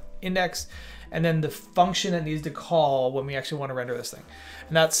sorry, index, and then the function that needs to call when we actually want to render this thing.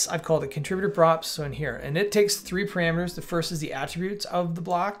 And I've called it contributor props, so in here. And it takes 3 parameters. The first is the attributes of the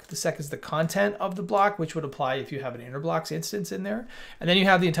block. The second is the content of the block, which would apply if you have an inner blocks instance in there. And then you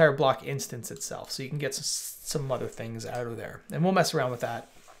have the entire block instance itself. So you can get some other things out of there. And we'll mess around with that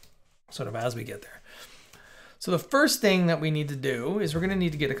sort of as we get there. So the first thing that we need to do is we're going to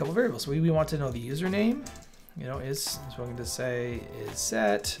need to get a couple variables. So we want to know the username, you know, so we're going to say is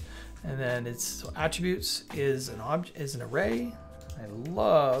set. And then so attributes is an array. I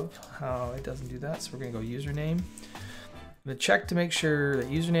love how it doesn't do that. So we're going to go username. I'm going to check to make sure that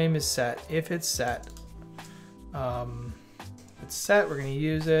username is set. If it's set, we're going to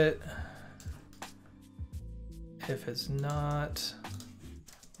use it. If it's not,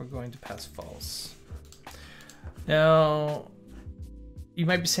 we're going to pass false. Now, you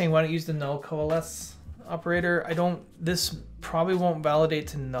might be saying, why don't you use the null coalesce operator? This probably won't validate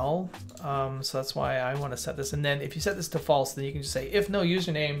to null, so that's why I want to set this. And then if you set this to false, then you can just say if no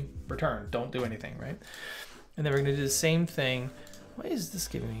username, return, don't do anything, right? And then we're going to do the same thing. Why is this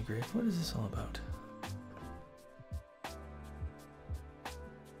giving me grief? What is this all about?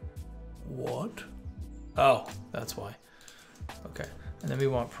 What? Oh, that's why. Okay, and then we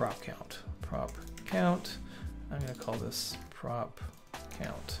want prop count. Prop count. I'm going to call this prop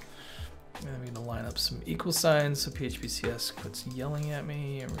count. And then we're going to line up some equal signs so PHP-CS quits yelling at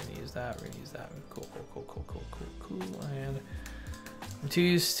me. And we're going to use that. We're going to use that. Cool. And I'm too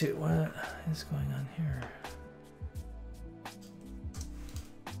used to what is going on here.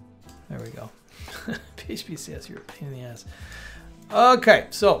 There we go. PHP-CS, you're a pain in the ass. Okay,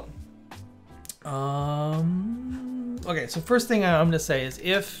 so so first thing I'm going to say is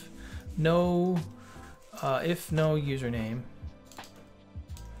if no username,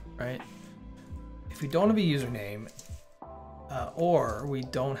 right? If we don't have a username, or we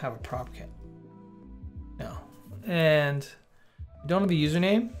don't have a prop count, no, and If you don't have a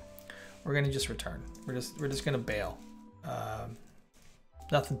username, we're gonna just return. We're just gonna bail.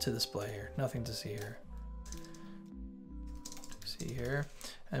 Nothing to display here. Nothing to see here. See here,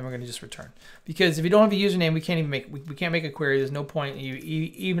 and we're gonna just return, because if you don't have a username, we can't even make we can't make a query. There's no point in you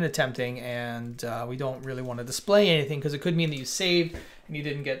even attempting, and we don't really want to display anything because it could mean that you saved and you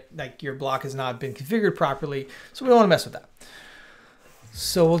didn't get, like, your block has not been configured properly, so we don't want to mess with that.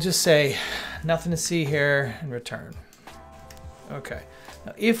 So we'll just say nothing to see here and return. Okay,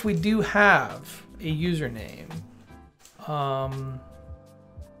 now if we do have a username,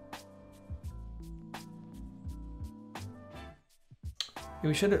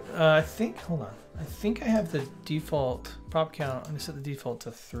 we should, I think, hold on. I think I have the default prop count. I'm gonna set the default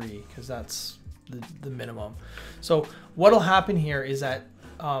to 3 because that's the minimum. So what'll happen here is that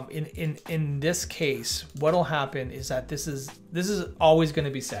in this case, what'll happen is that this is always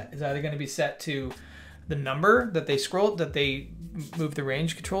gonna be set. It's either gonna be set to the number that they move the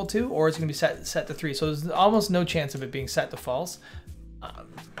range control to, or it's gonna be set to 3. So there's almost no chance of it being set to false.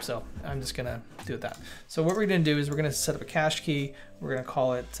 So I'm just gonna do it that. So what we're gonna do is we're gonna set up a cache key. We're gonna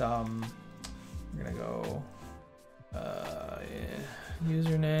call it, we're gonna go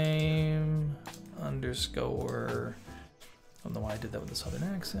username underscore, I don't know why I did that with the southern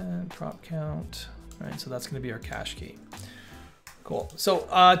accent, prop count. All right, so that's gonna be our cache key. Cool. So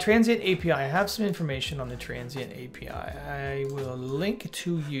transient API, I have some information on the transient API. I will link it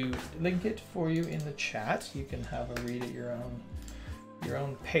for you in the chat. You can have a read at your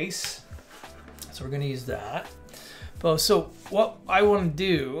own pace. So we're going to use that. But so what I want to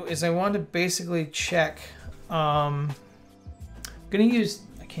do is I want to basically check. I'm going to use,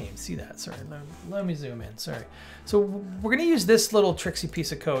 I can't even see that. Sorry. Let me zoom in. Sorry. So we're going to use this little tricksy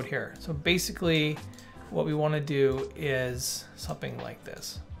piece of code here. So basically what we want to do is something like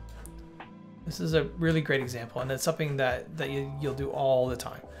this. This is a really great example, and it's something that you'll do all the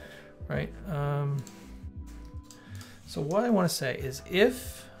time, right? So what I want to say is,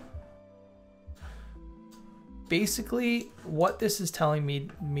 if basically what this is telling me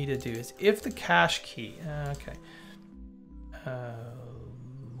to do is, if the cache key, okay.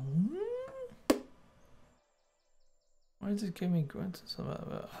 Why does it give me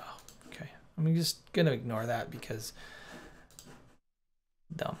okay, I'm just gonna ignore that because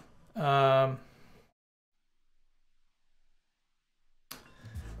dumb.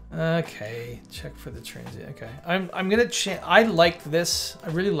 Okay, check for the transient. Okay, I'm gonna I like this. I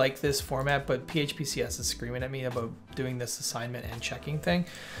really like this format, but PHPCS is screaming at me about doing this assignment and checking thing.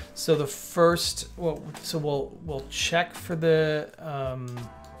 So the first, well, so we'll check for the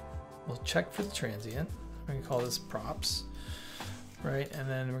transient. We're gonna call this props, right? And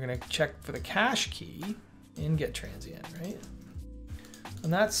then we're gonna check for the cache key in get transient, right?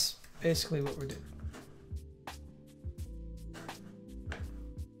 And that's basically what we're doing.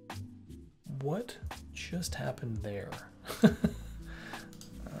 What just happened there?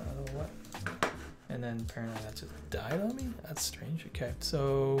 What? And then apparently that just died on me? That's strange. Okay,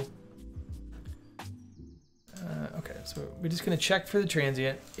 so okay, so we're just gonna check for the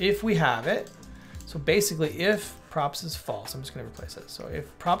transient if we have it. So basically, if props is false, I'm just gonna replace it. So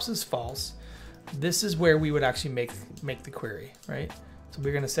if props is false, this is where we would actually make the query, right? So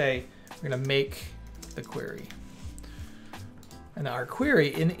we're gonna say we're gonna make the query. And our query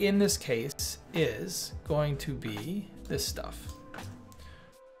in this case is going to be this stuff,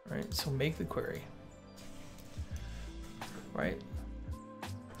 right? So make the query, right?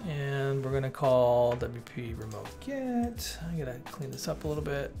 And we're gonna call WP remote get. I gotta clean this up a little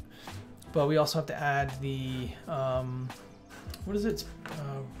bit, but we also have to add the, what is it?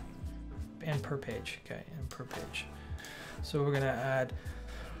 And per page, okay, and per page. So we're gonna add,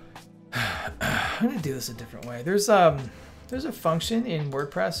 I'm gonna do this a different way. There's a function in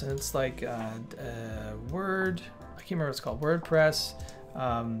WordPress, and it's like Word, I can't remember what it's called, WordPress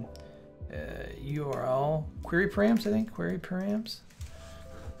URL, query params, I think, query params.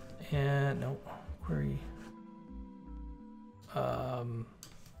 And no, query,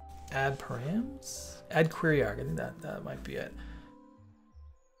 add params, add query arg, I think that might be it.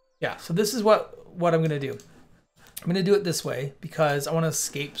 Yeah, so this is what I'm gonna do. I'm going to do it this way because I want to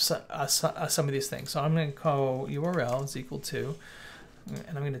escape some of these things. So I'm going to call URL is equal to,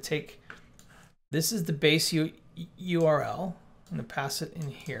 and I'm going to take, this is the base URL. I'm going to pass it in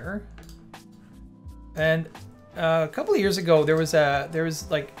here. And a couple of years ago, there was a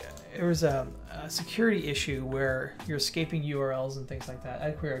security issue where you're escaping URLs and things like that.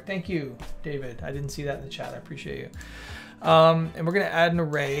 Add query. Thank you, David. I didn't see that in the chat. I appreciate you. And we're going to add an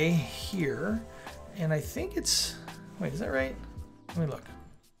array here. And I think it's, wait, is that right? Let me look.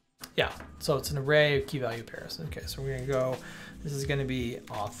 Yeah, so it's an array of key value pairs. Okay, so we're gonna go, this is gonna be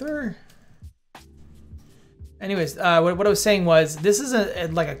author. Anyways, what I was saying was, this is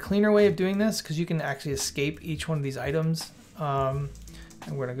like a cleaner way of doing this because you can actually escape each one of these items. And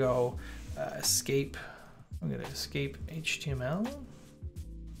we're gonna go escape, I'm gonna escape HTML.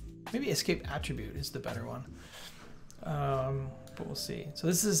 Maybe escape attribute is the better one. But we'll see. So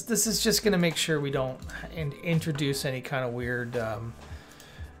this is just gonna make sure we don't introduce any kind of weird,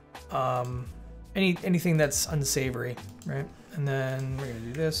 anything that's unsavory, right? And then we're gonna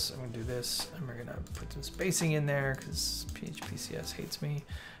do this, I'm gonna do this, and we're gonna put some spacing in there because PHPCS hates me.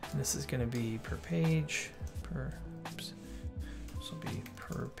 And this is gonna be per page, oops. This will be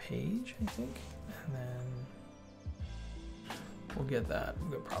per page, I think. And then we'll get that,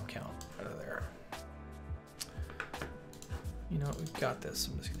 we'll get prop count out of there. You know what, we've got this,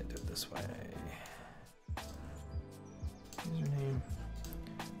 I'm just gonna do it this way. Username,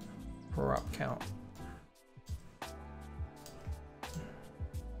 prop count.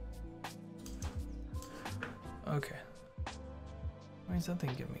 Okay. Why is that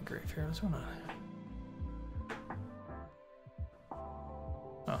thing giving me grief here? What's going on?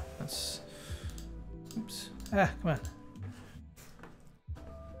 Oh, that's... Oops. Ah, come on.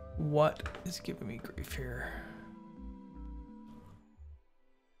 What is giving me grief here?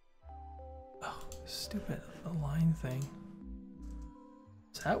 Oh, stupid align thing.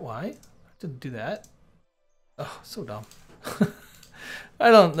 Is that why? I didn't do that. Oh, so dumb.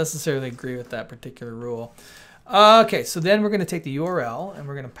 I don't necessarily agree with that particular rule. Okay, so then we're going to take the URL and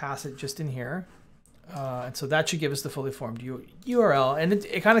we're going to pass it just in here. And so that should give us the fully formed URL. And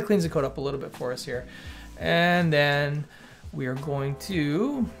it kind of cleans the code up a little bit for us here. And then we are going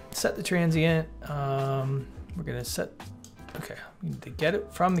to set the transient. We're going to set, okay, we need to get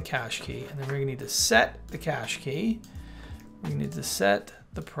it from the cache key. And then we're going to need to set the cache key. We need to set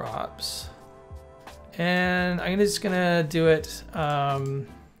the props. And I'm just going to do it.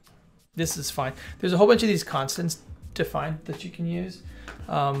 This is fine. There's a whole bunch of these constants defined that you can use,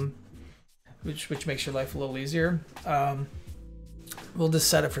 which makes your life a little easier. We'll just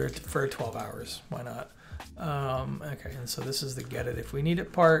set it for 12 hours. Why not? Okay, and so this is the get it if we need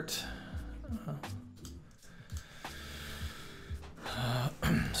it part.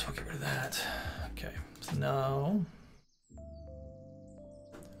 So we'll get rid of that. Okay, so now,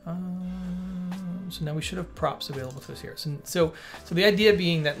 so now we should have props available to us here. So the idea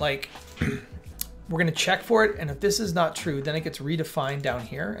being that like we're gonna check for it, and if this is not true, then it gets redefined down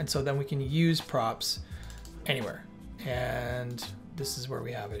here, and so then we can use props anywhere. And this is where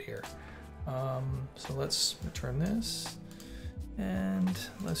we have it here. So let's return this, and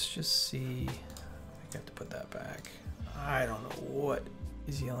let's just see. I have to put that back. I don't know what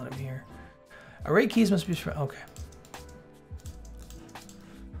is yelling at me here. Array keys must be okay.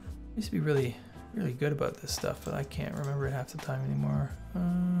 I used to be really good about this stuff, but I can't remember it half the time anymore.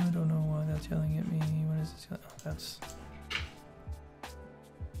 I don't know why that's yelling at me. What is this? Oh, that's.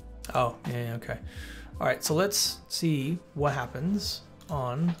 Oh, yeah, okay. All right, so let's see what happens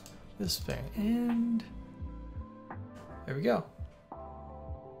on this thing. And there we go.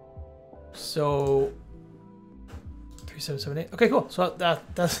 So 3778. Okay, cool. So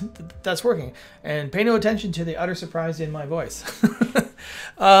that's working. And pay no attention to the utter surprise in my voice.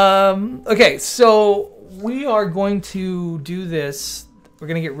 Okay, so we are going to do this. We're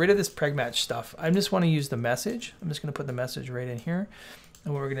going to get rid of this preg match stuff. I just want to use the message. I'm just going to put the message right in here.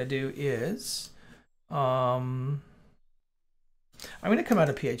 And what we're going to do is, I'm going to come out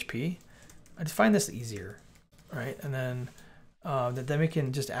of PHP. I just find this easier, right? And then we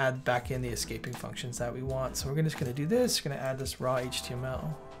can just add back in the escaping functions that we want. So we're just going to do this. We're going to add this raw HTML,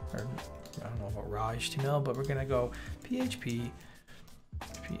 or I don't know about raw HTML, but we're going to go PHP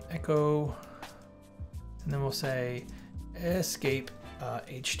echo, and then we'll say escape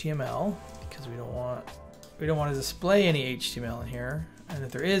HTML, because we don't want to display any HTML in here. And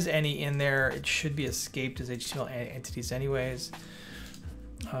if there is any in there, it should be escaped as HTML entities anyways.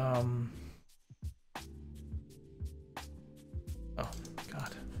 Oh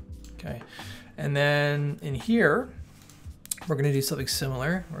God. Okay. And then in here, we're going to do something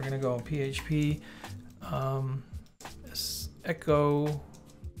similar. We're going to go PHP echo.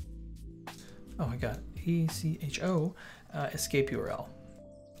 Oh my God. ECHO escape URL.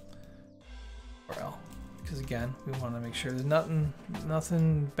 Because again, we want to make sure there's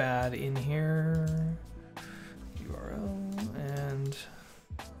nothing bad in here. URL and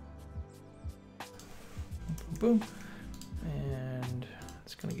boom, boom. And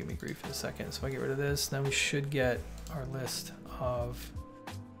it's going to give me grief in a second. So if I get rid of this, then we should get our list of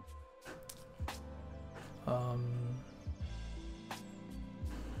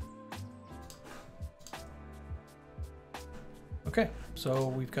Okay, so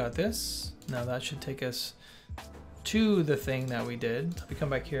we've got this. Now that should take us to the thing that we did. We come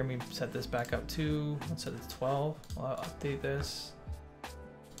back here and we set this back up to, let's set it to 12. I'll update this.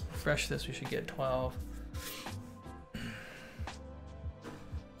 Refresh this, we should get 12.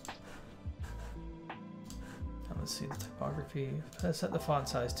 Let's see the typography. Let's set the font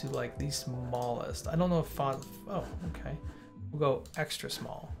size to like the smallest. I don't know if font, oh, okay. We'll go extra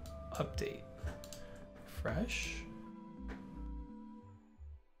small. Update. Refresh.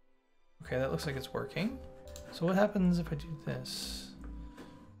 Okay, that looks like it's working. So what happens if I do this?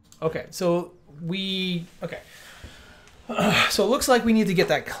 Okay, so okay. So it looks like we need to get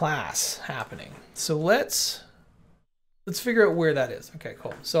that class happening. So let's figure out where that is. Okay,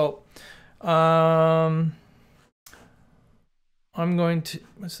 cool. So, I'm going to,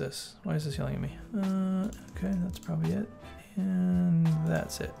 what's this? Why is this yelling at me? Okay, that's probably it. And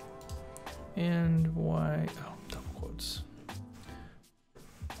that's it. And why, oh, double quotes.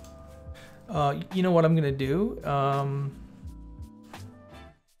 You know what I'm gonna do?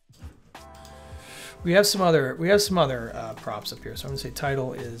 We have some other props up here. So I'm gonna say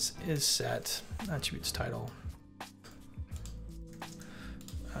title is set, attributes title.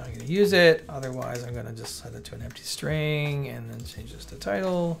 I'm going to use it, otherwise I'm going to just set it to an empty string and then change this to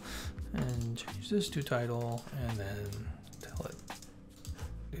title and change this to title and then tell it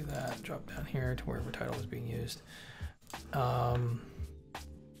do that, drop down here to wherever title is being used.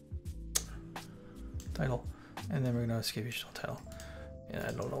 Title, and then we're going to escape HTML title. And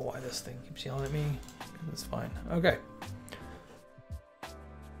I don't know why this thing keeps yelling at me. That's fine. Okay.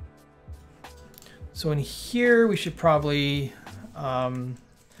 So in here we should probably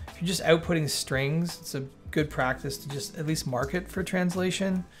if you're just outputting strings, it's a good practice to just at least mark it for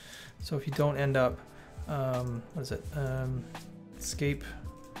translation. So if you don't end up, what is it? Escape.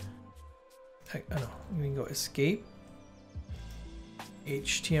 I don't know. You can go escape,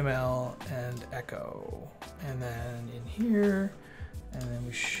 HTML, and echo. And then in here, and then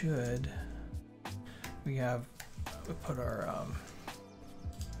we put our,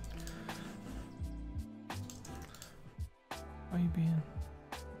 why are you being?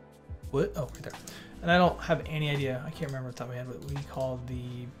 What? Oh, right there. And I don't have any idea. I can't remember off the top of my head what we call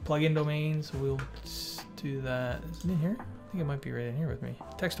the plugin domain. So we'll just do that. Is it in here? I think it might be right in here with me.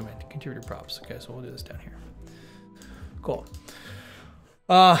 Text domain, contributor props. Okay, so we'll do this down here. Cool.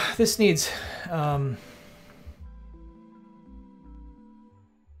 This needs it's gonna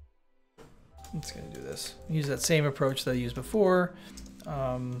do this. Use that same approach that I used before.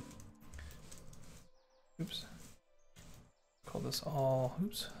 Oops. Call this all.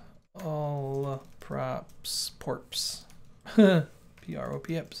 Oops. All props porps.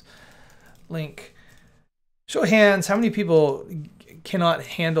 P-R-O-P-Ps. Link. Show of hands. How many people cannot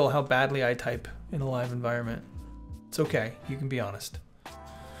handle how badly I type in a live environment? It's okay. You can be honest.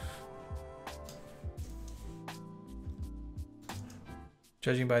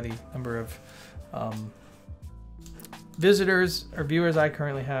 Judging by the number of visitors or viewers I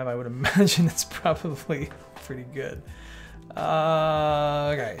currently have, I would imagine it's probably pretty good.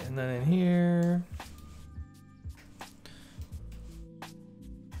 Okay, and then in here,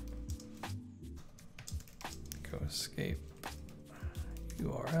 go escape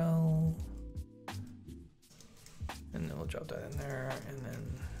URL, and then we'll drop that in there, and then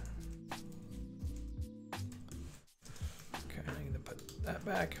okay, I'm gonna put that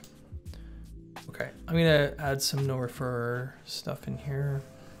back. Okay, I'm gonna add some no refer stuff in here.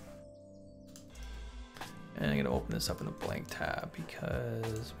 And I'm gonna open this up in a blank tab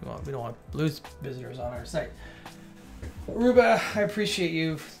because we don't want to lose visitors on our site. Ruba, I appreciate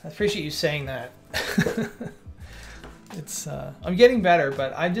you saying that. It's I'm getting better,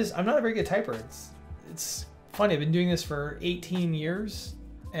 but I'm not a very good typer. It's funny. I've been doing this for 18 years,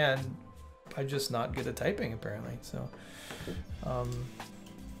 and I'm just not good at typing apparently. So,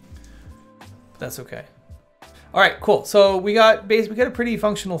 that's okay. All right, cool. So we got a pretty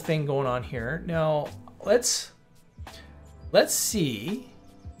functional thing going on here now. Let's see.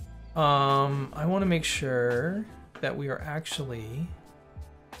 I want to make sure that we're actually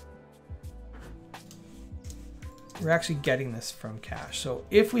getting this from cache. So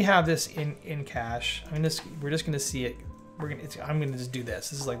if we have this in cache, we're just going to see it. I'm going to just do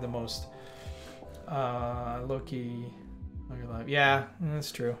this. This is like the most low-key. Yeah,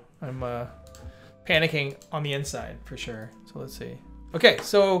 that's true. I'm panicking on the inside for sure. So let's see. Okay,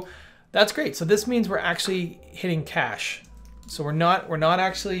 so that's great. So this means we're actually hitting cache. So we're not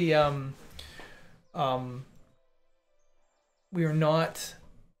actually we are not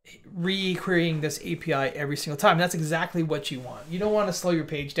re-querying this API every single time. That's exactly what you want. You don't want to slow your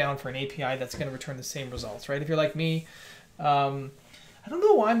page down for an API that's going to return the same results, right? If you're like me, I don't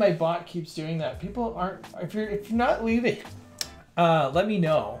know why my bot keeps doing that. People aren't, if you're not leaving, let me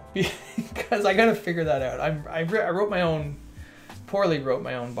know, because I gotta figure that out. I wrote my own, poorly wrote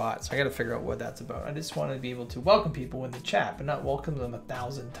my own bot, so I gotta figure out what that's about. I just want to be able to welcome people in the chat, but not welcome them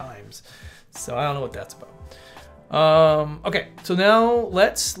 1,000 times. So I don't know what that's about. Okay, so now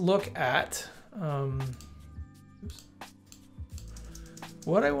let's look at,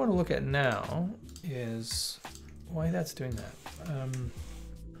 what I want to look at now is why that's doing that.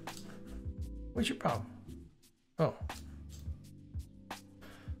 What's your problem? Oh.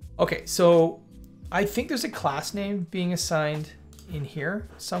 Okay, so I think there's a class name being assigned in here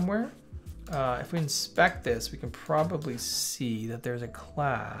somewhere. If we inspect this, we can probably see that there's a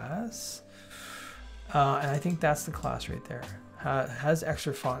class. And I think that's the class right there. Has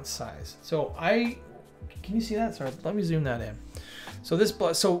extra font size. So can you see that? Sorry, let me zoom that in. So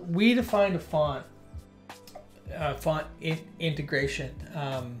so we defined a font integration.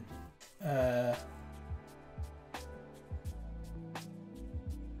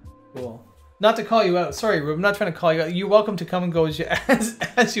 Cool. Not to call you out. Sorry, Rube, I'm not trying to call you out. You're welcome to come and go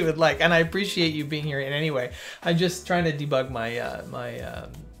as you would like, and I appreciate you being here in any way. I'm just trying to debug my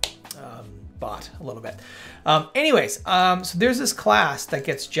bot a little bit. Anyways, so there's this class that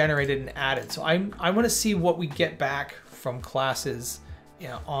gets generated and added. So I want to see what we get back from classes, you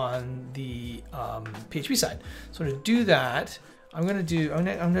know, on the PHP side. So to do that, I'm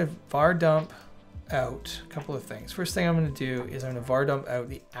gonna var dump out a couple of things. First thing I'm gonna do is I'm gonna var dump out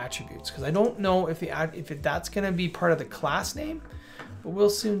the attributes, because I don't know if that's gonna be part of the class name, but we'll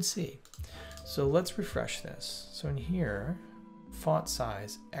soon see. So let's refresh this. So in here, font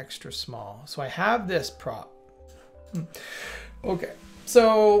size extra small. So I have this prop. Okay,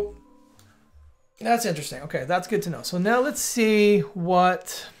 so that's interesting. Okay, that's good to know. So now let's see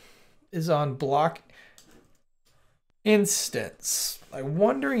what is on block instance. I'm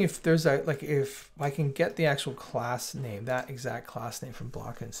wondering if there's if I can get the actual class name, that exact class name from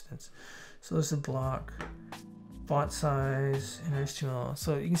block instance. So there's the block, font size, and HTML.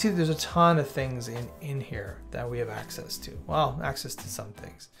 So you can see that there's a ton of things in here that we have access to. Well, access to some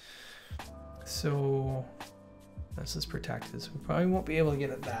things. So this is protected, so we probably won't be able to get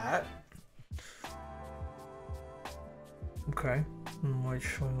at that. Okay, why is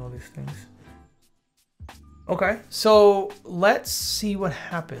showing all these things? Okay, so let's see what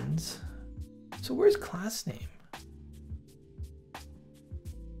happens. So where's class name?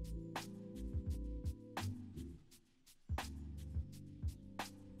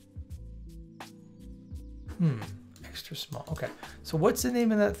 Extra small. Okay, so what's the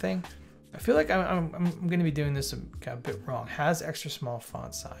name of that thing? I feel like I'm going to be doing this a bit wrong. Has extra small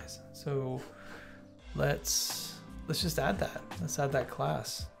font size. So let's just add that. Let's add that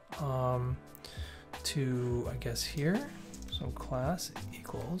class to, I guess, here. So class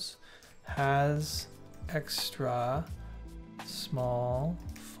equals has extra small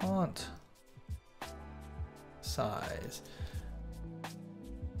font size.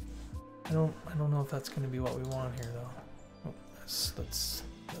 I don't know if that's going to be what we want here though. Oh, let's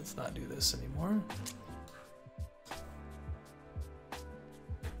not do this anymore.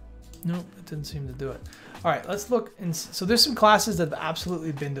 Nope, it didn't seem to do it. All right, let's look. And so there's some classes that have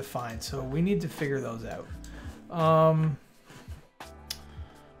absolutely been defined, so we need to figure those out.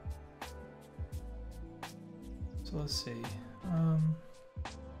 So let's see. I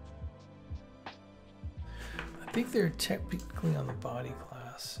think they're technically on the body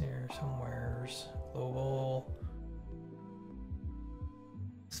class here somewheres. Global.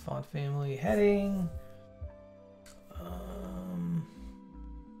 Font family heading.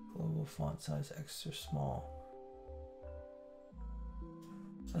 Global font size extra small.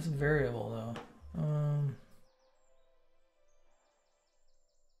 That's a variable though.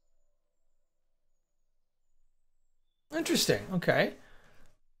 Interesting. Okay.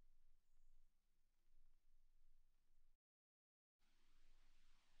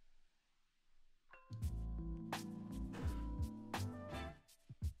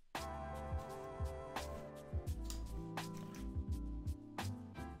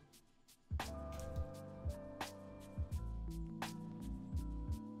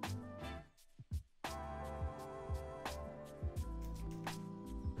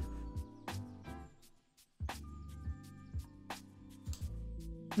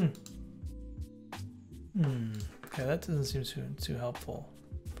 Okay, that doesn't seem too helpful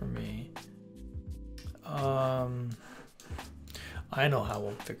for me. I know how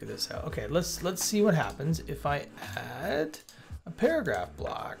we'll figure this out. Okay, let's see what happens if I add a paragraph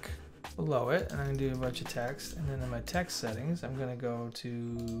block below it, and I'm gonna do a bunch of text, and then in my text settings, I'm gonna go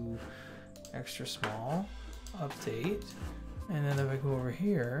to extra small, update. And then if I go over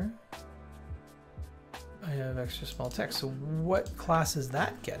here, I have extra small text. So what class is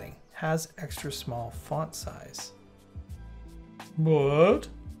that getting? Has extra small font size. What?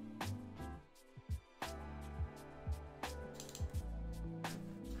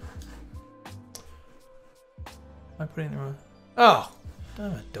 Am I putting the wrong? Oh,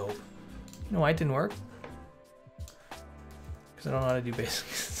 I'm a dope. You know why it didn't work? Because I don't know how to do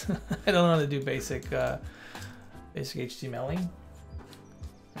basic. I don't know how to do basic HTMLing.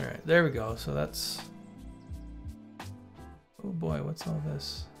 All right, there we go. So that's. Oh boy, what's all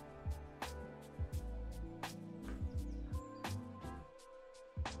this?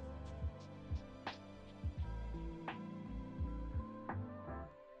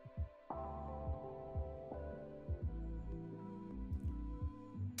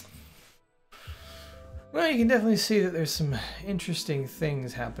 Well, you can definitely see that there's some interesting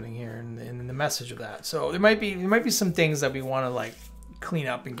things happening here in the message of that. So there might be some things that we want to like clean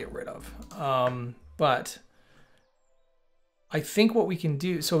up and get rid of. But I think what we can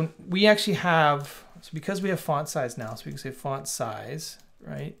do, so we actually have, so because we have font size now, so we can say font size,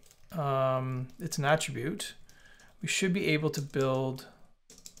 right? It's an attribute. We should be able to build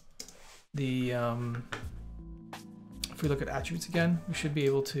the, if we look at attributes again, we should be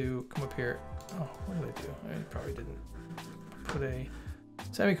able to come up here. Oh, what did I do? I probably didn't put a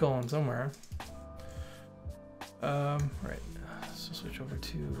semicolon somewhere. Right, so switch over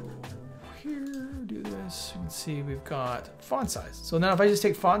to here, do this. You can see we've got font size. So now if I just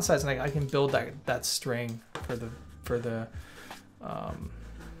take font size and I can build that string for the so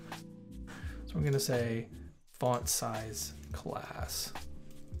I'm gonna say font size class.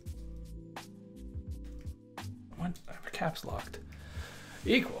 What? Caps locked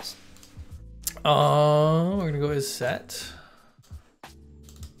equals. We're gonna go as set.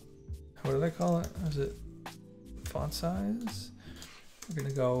 What did I call it? Is it font size? We're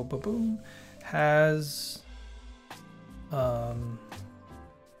gonna go boom has I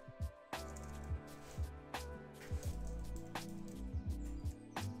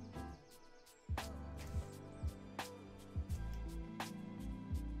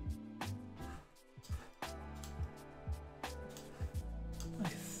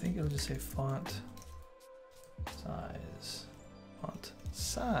think it'll just say font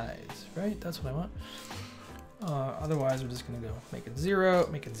size, right? That's what I want. Otherwise, we're just gonna go make it zero,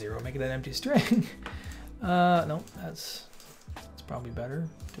 make it an empty string. No, that's probably better,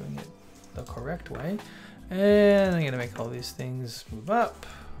 doing it the correct way. And I'm gonna make all these things move up.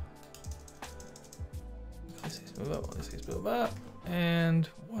 All these things move up, all these things move up. And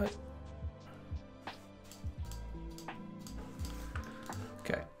what?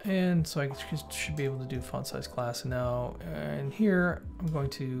 Okay, and so I should be able to do font size class. And now, and here, I'm gonna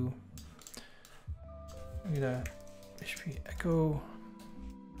HP echo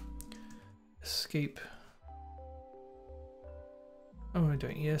escape. What am I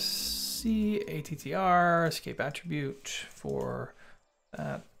doing? ESC attr escape attribute for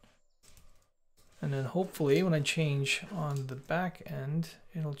that. And then hopefully when I change on the back end,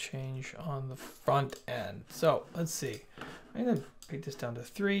 it'll change on the front end. So let's see. I'm gonna take this down to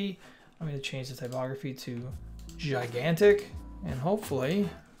 3. I'm gonna change the typography to gigantic, and hopefully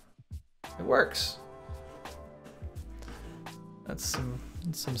it works. That's some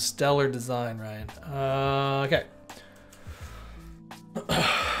stellar design, Ryan. Okay.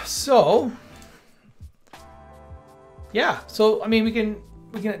 So yeah, so I mean we can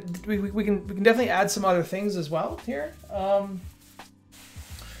definitely add some other things as well here.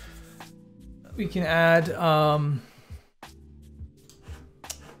 We can add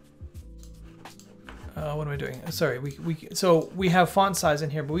what am I doing? Sorry, so we have font size in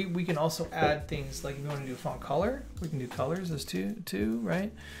here, but we can also add things like if we want to do font color, we can do colors as two,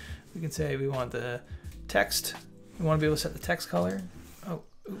 right? We can say we want the text. We want to be able to set the text color. Oh,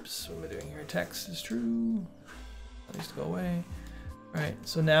 oops, what am I doing here? Text is true. That needs to go away. All right,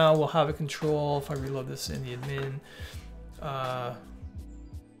 so now we'll have a control. If I reload this in the admin, why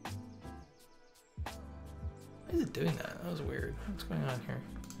is it doing that? That was weird. What's going on here?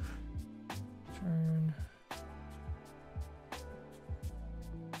 Turn.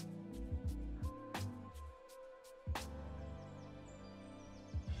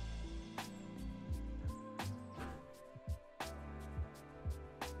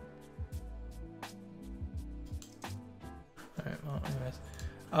 All right. Well,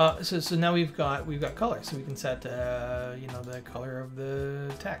 anyways, so now we've got color, so we can set you know, the color of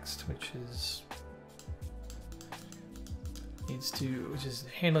the text, which is which is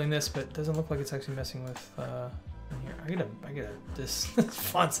handling this, but doesn't look like it's actually messing with in here. I gotta this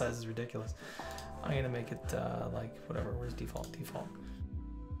font size is ridiculous. I'm gonna make it like whatever. Where's default? Default.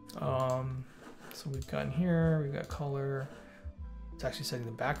 So we've got in here, we've got color. It's actually setting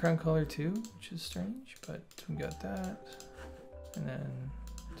the background color too, which is strange, but we got that. And then,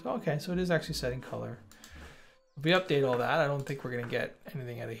 so okay, so it is actually setting color. If we update all that, I don't think we're gonna get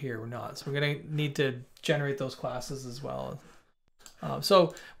anything out of here. We're not. So we're gonna need to generate those classes as well.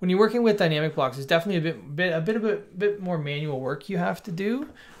 So when you're working with dynamic blocks, it's definitely a bit more manual work you have to do.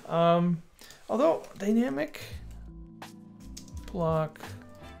 Although dynamic block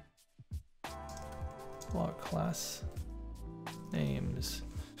class names.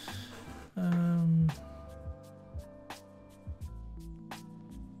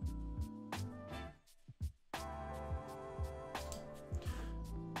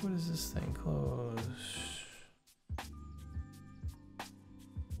 What is this thing? Close.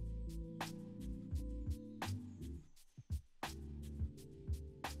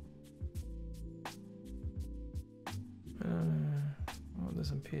 Oh,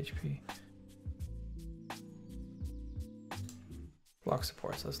 this in PHP. Block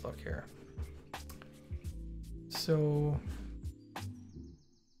supports. Let's look here. So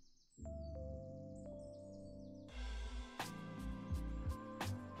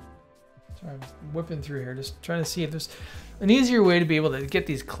sorry, I'm whipping through here, just trying to see if there's an easier way to be able to get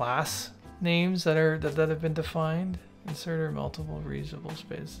these class names that have been defined. Insert multiple reusable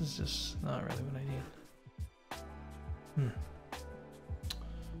space. This is just not really what I need.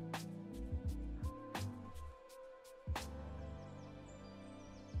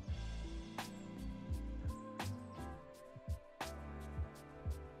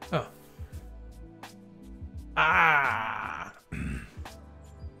 Oh.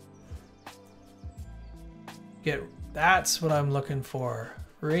 That's what I'm looking for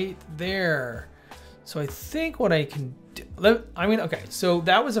right there. So I think what I can do, okay, so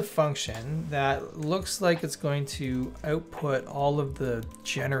that was a function that looks like it's going to output all of the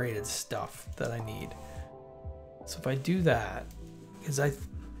generated stuff that I need. So if I do that, because I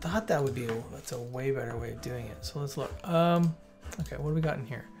thought that would be, that's a way better way of doing it. So let's look. Okay, what do we got in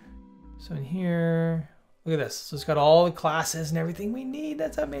here? So in here, look at this. So it's got all the classes and everything we need.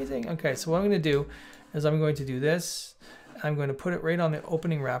 That's amazing. Okay, so what I'm going to do is I'm going to do this. I'm going to put it right on the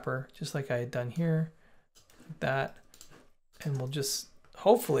opening wrapper, just like I had done here, like that. And we'll just,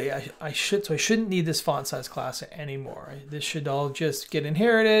 hopefully, I shouldn't need this font size class anymore. This should all just get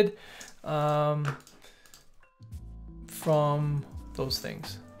inherited from those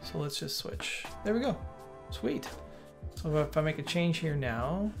things. So let's just switch. There we go. Sweet. So if I make a change here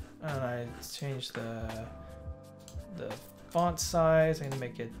now, and I change the font size, I'm gonna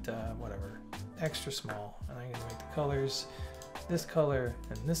make it whatever, extra small, and I'm gonna make the colors this color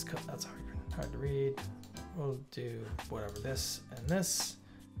and this color. That's hard to read. We'll do whatever, this and this.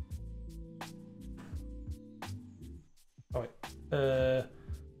 Oh wait,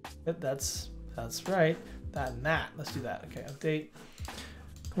 that's right. That and that. Let's do that. Okay, update.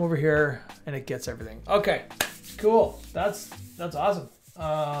 Come over here, and it gets everything. Okay, cool. That's awesome.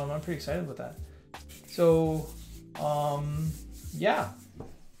 I'm pretty excited with that. So, yeah.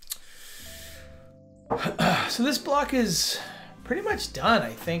 So this block is pretty much done,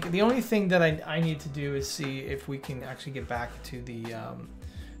 I think. The only thing that I need to do is see if we can actually get back to the,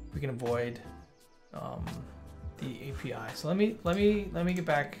 we can avoid the API. So let me get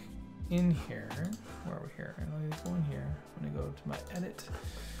back in here. Where are we here? Let me go in here. I'm gonna go to my edit,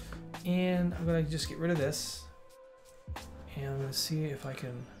 and I'm gonna just get rid of this, and I'm gonna see if I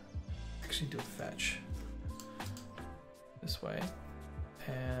can actually do a fetch this way,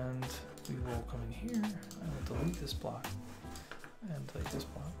 and we will come in here. I will delete this block and delete this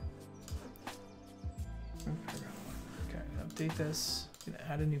block. Okay, update this. I'm gonna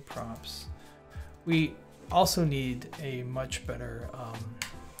add a new props. We also need a much better.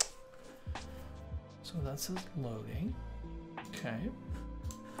 So that says loading. Okay.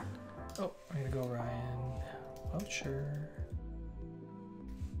 Oh, I'm gonna go Ryan voucher.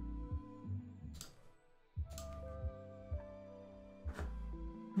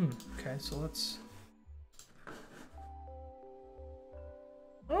 Okay, so let's.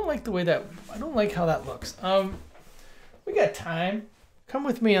 I don't like the way that. I don't like how that looks. We got time. Come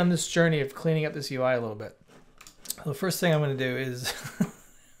with me on this journey of cleaning up this UI a little bit. The first thing I'm gonna do is.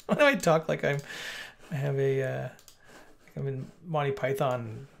 Why do I talk like I have a. I'm in Monty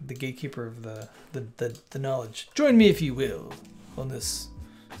Python, the gatekeeper of the knowledge. Join me if you will on this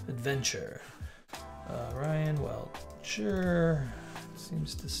adventure. Ryan Welcher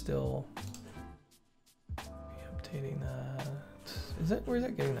seems to still be updating that. Is that, where's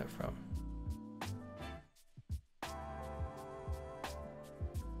that getting that from?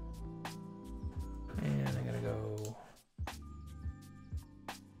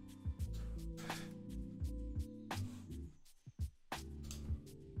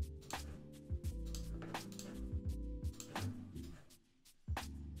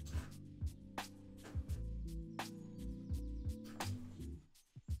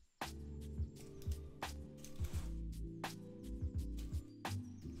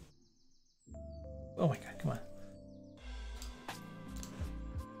 Oh my God, come on.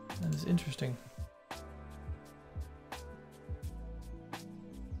 That is interesting.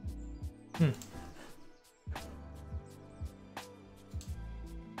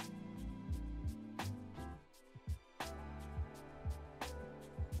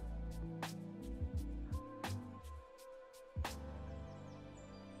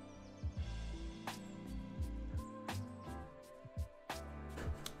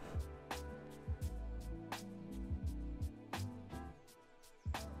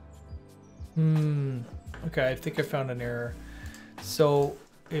 Okay, I think I found an error. So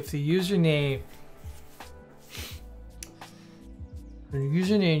if the username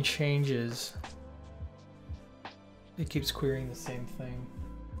changes, it keeps querying the same thing.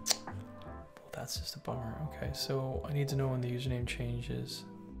 Well, that's just a bummer. Okay, so I need to know when the username changes.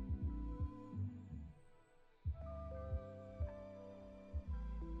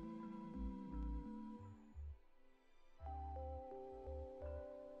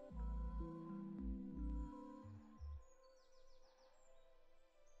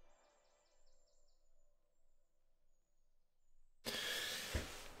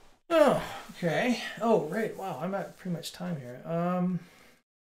 Oh, okay. Oh, right. Wow, I'm at pretty much time here.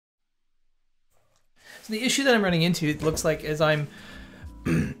 So the issue that I'm running into, it looks like, is I'm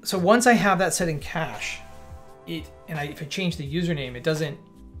so once I have that set in cache, if I change the username, it doesn't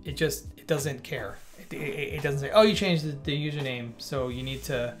care. It doesn't say, oh, you changed the username, so I need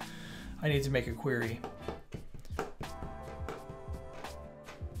to make a query.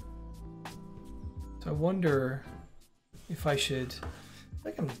 So I wonder if I should. I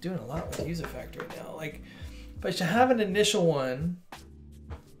think I'm doing a lot with use effect right now. Like, if I should have an initial one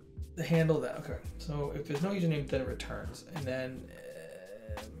to handle that. Okay, so if there's no username, then it returns, and then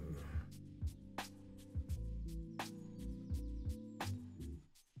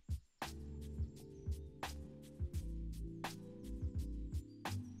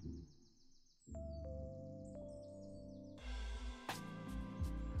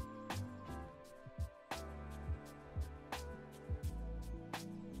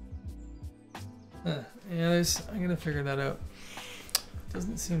yeah, I'm gonna figure that out.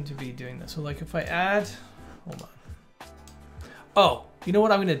 Doesn't seem to be doing that. So like if I add, hold on. Oh, you know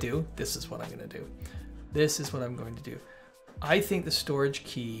what I'm gonna do? This is what I'm gonna do. This is what I'm going to do. I think the storage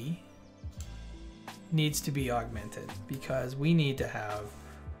key needs to be augmented because we need to have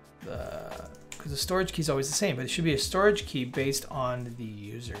because the storage key is always the same, but it should be a storage key based on the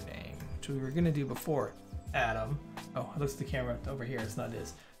username, which we were gonna do before. Adam. Oh, it looks at the camera over here. It's not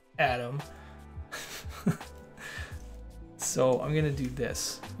his. Adam. So I'm gonna do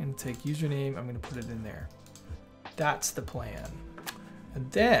this. I'm gonna take username, I'm gonna put it in there. That's the plan. And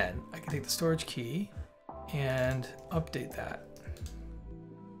then I can take the storage key and update that.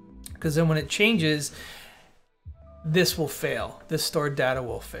 Because then when it changes, this will fail. This stored data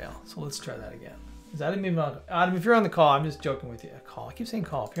will fail. So let's try that again. Is Adam even on? Adam, if you're on the call, I'm just joking with you. Call. I keep saying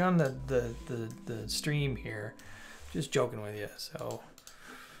call. If you're on the stream here, just joking with you. So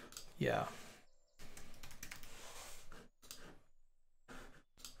yeah.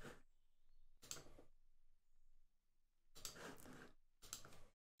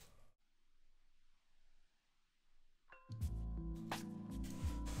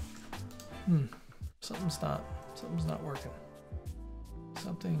 Something's not working.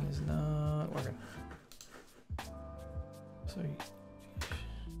 Something is not working. So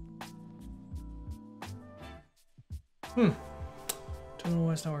don't know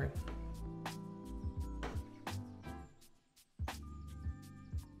why it's not working.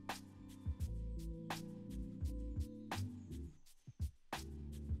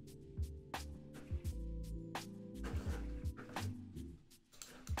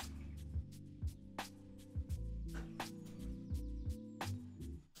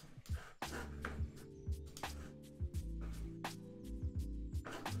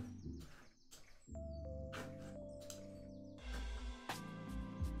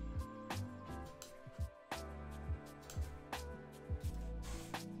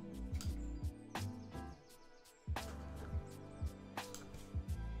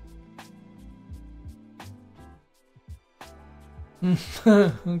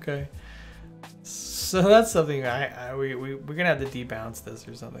 Okay, so that's something we're gonna have to debounce this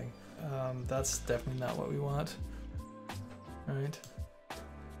or something. That's definitely not what we want. All right.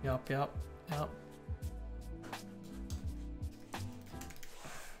 Yep.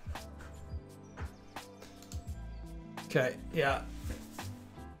 Okay. Yeah.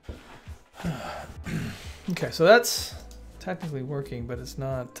 Okay, so that's technically working, but it's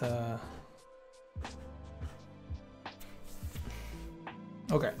not.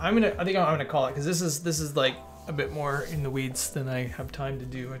 Okay, I think I'm gonna call it because this is like a bit more in the weeds than I have time to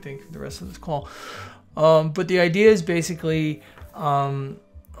do. I think the rest of this call. But the idea is basically,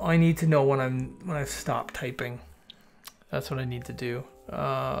 I need to know when I've stopped typing. That's what I need to do.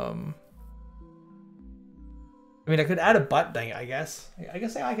 I mean, I could add a button. I guess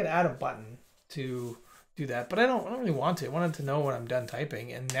I could add a button to do that, but I don't really want to. I wanted to know when I'm done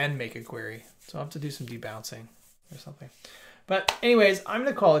typing and then make a query. So I'll have to do some debouncing or something. But anyways, I'm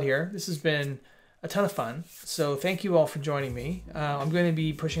gonna call it here. This has been a ton of fun. So thank you all for joining me. I'm going to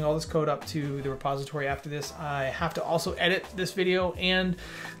be pushing all this code up to the repository after this. I have to also edit this video and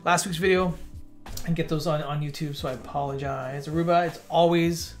last week's video and get those on YouTube. So I apologize. Aruba, it's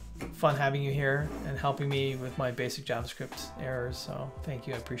always fun having you here and helping me with my basic JavaScript errors. So thank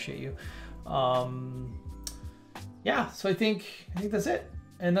you. I appreciate you. Yeah, so I think that's it.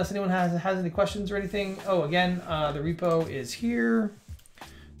 Unless anyone has any questions or anything. Oh, again, the repo is here.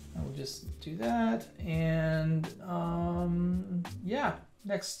 I will just do that, and yeah,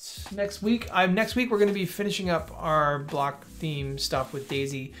 next week we're going to be finishing up our block theme stuff with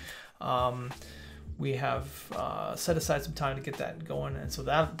Daisy. We have set aside some time to get that going, and so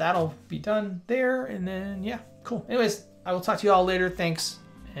that'll be done there, and then yeah, cool. Anyways, I will talk to you all later. Thanks,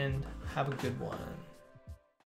 and have a good one.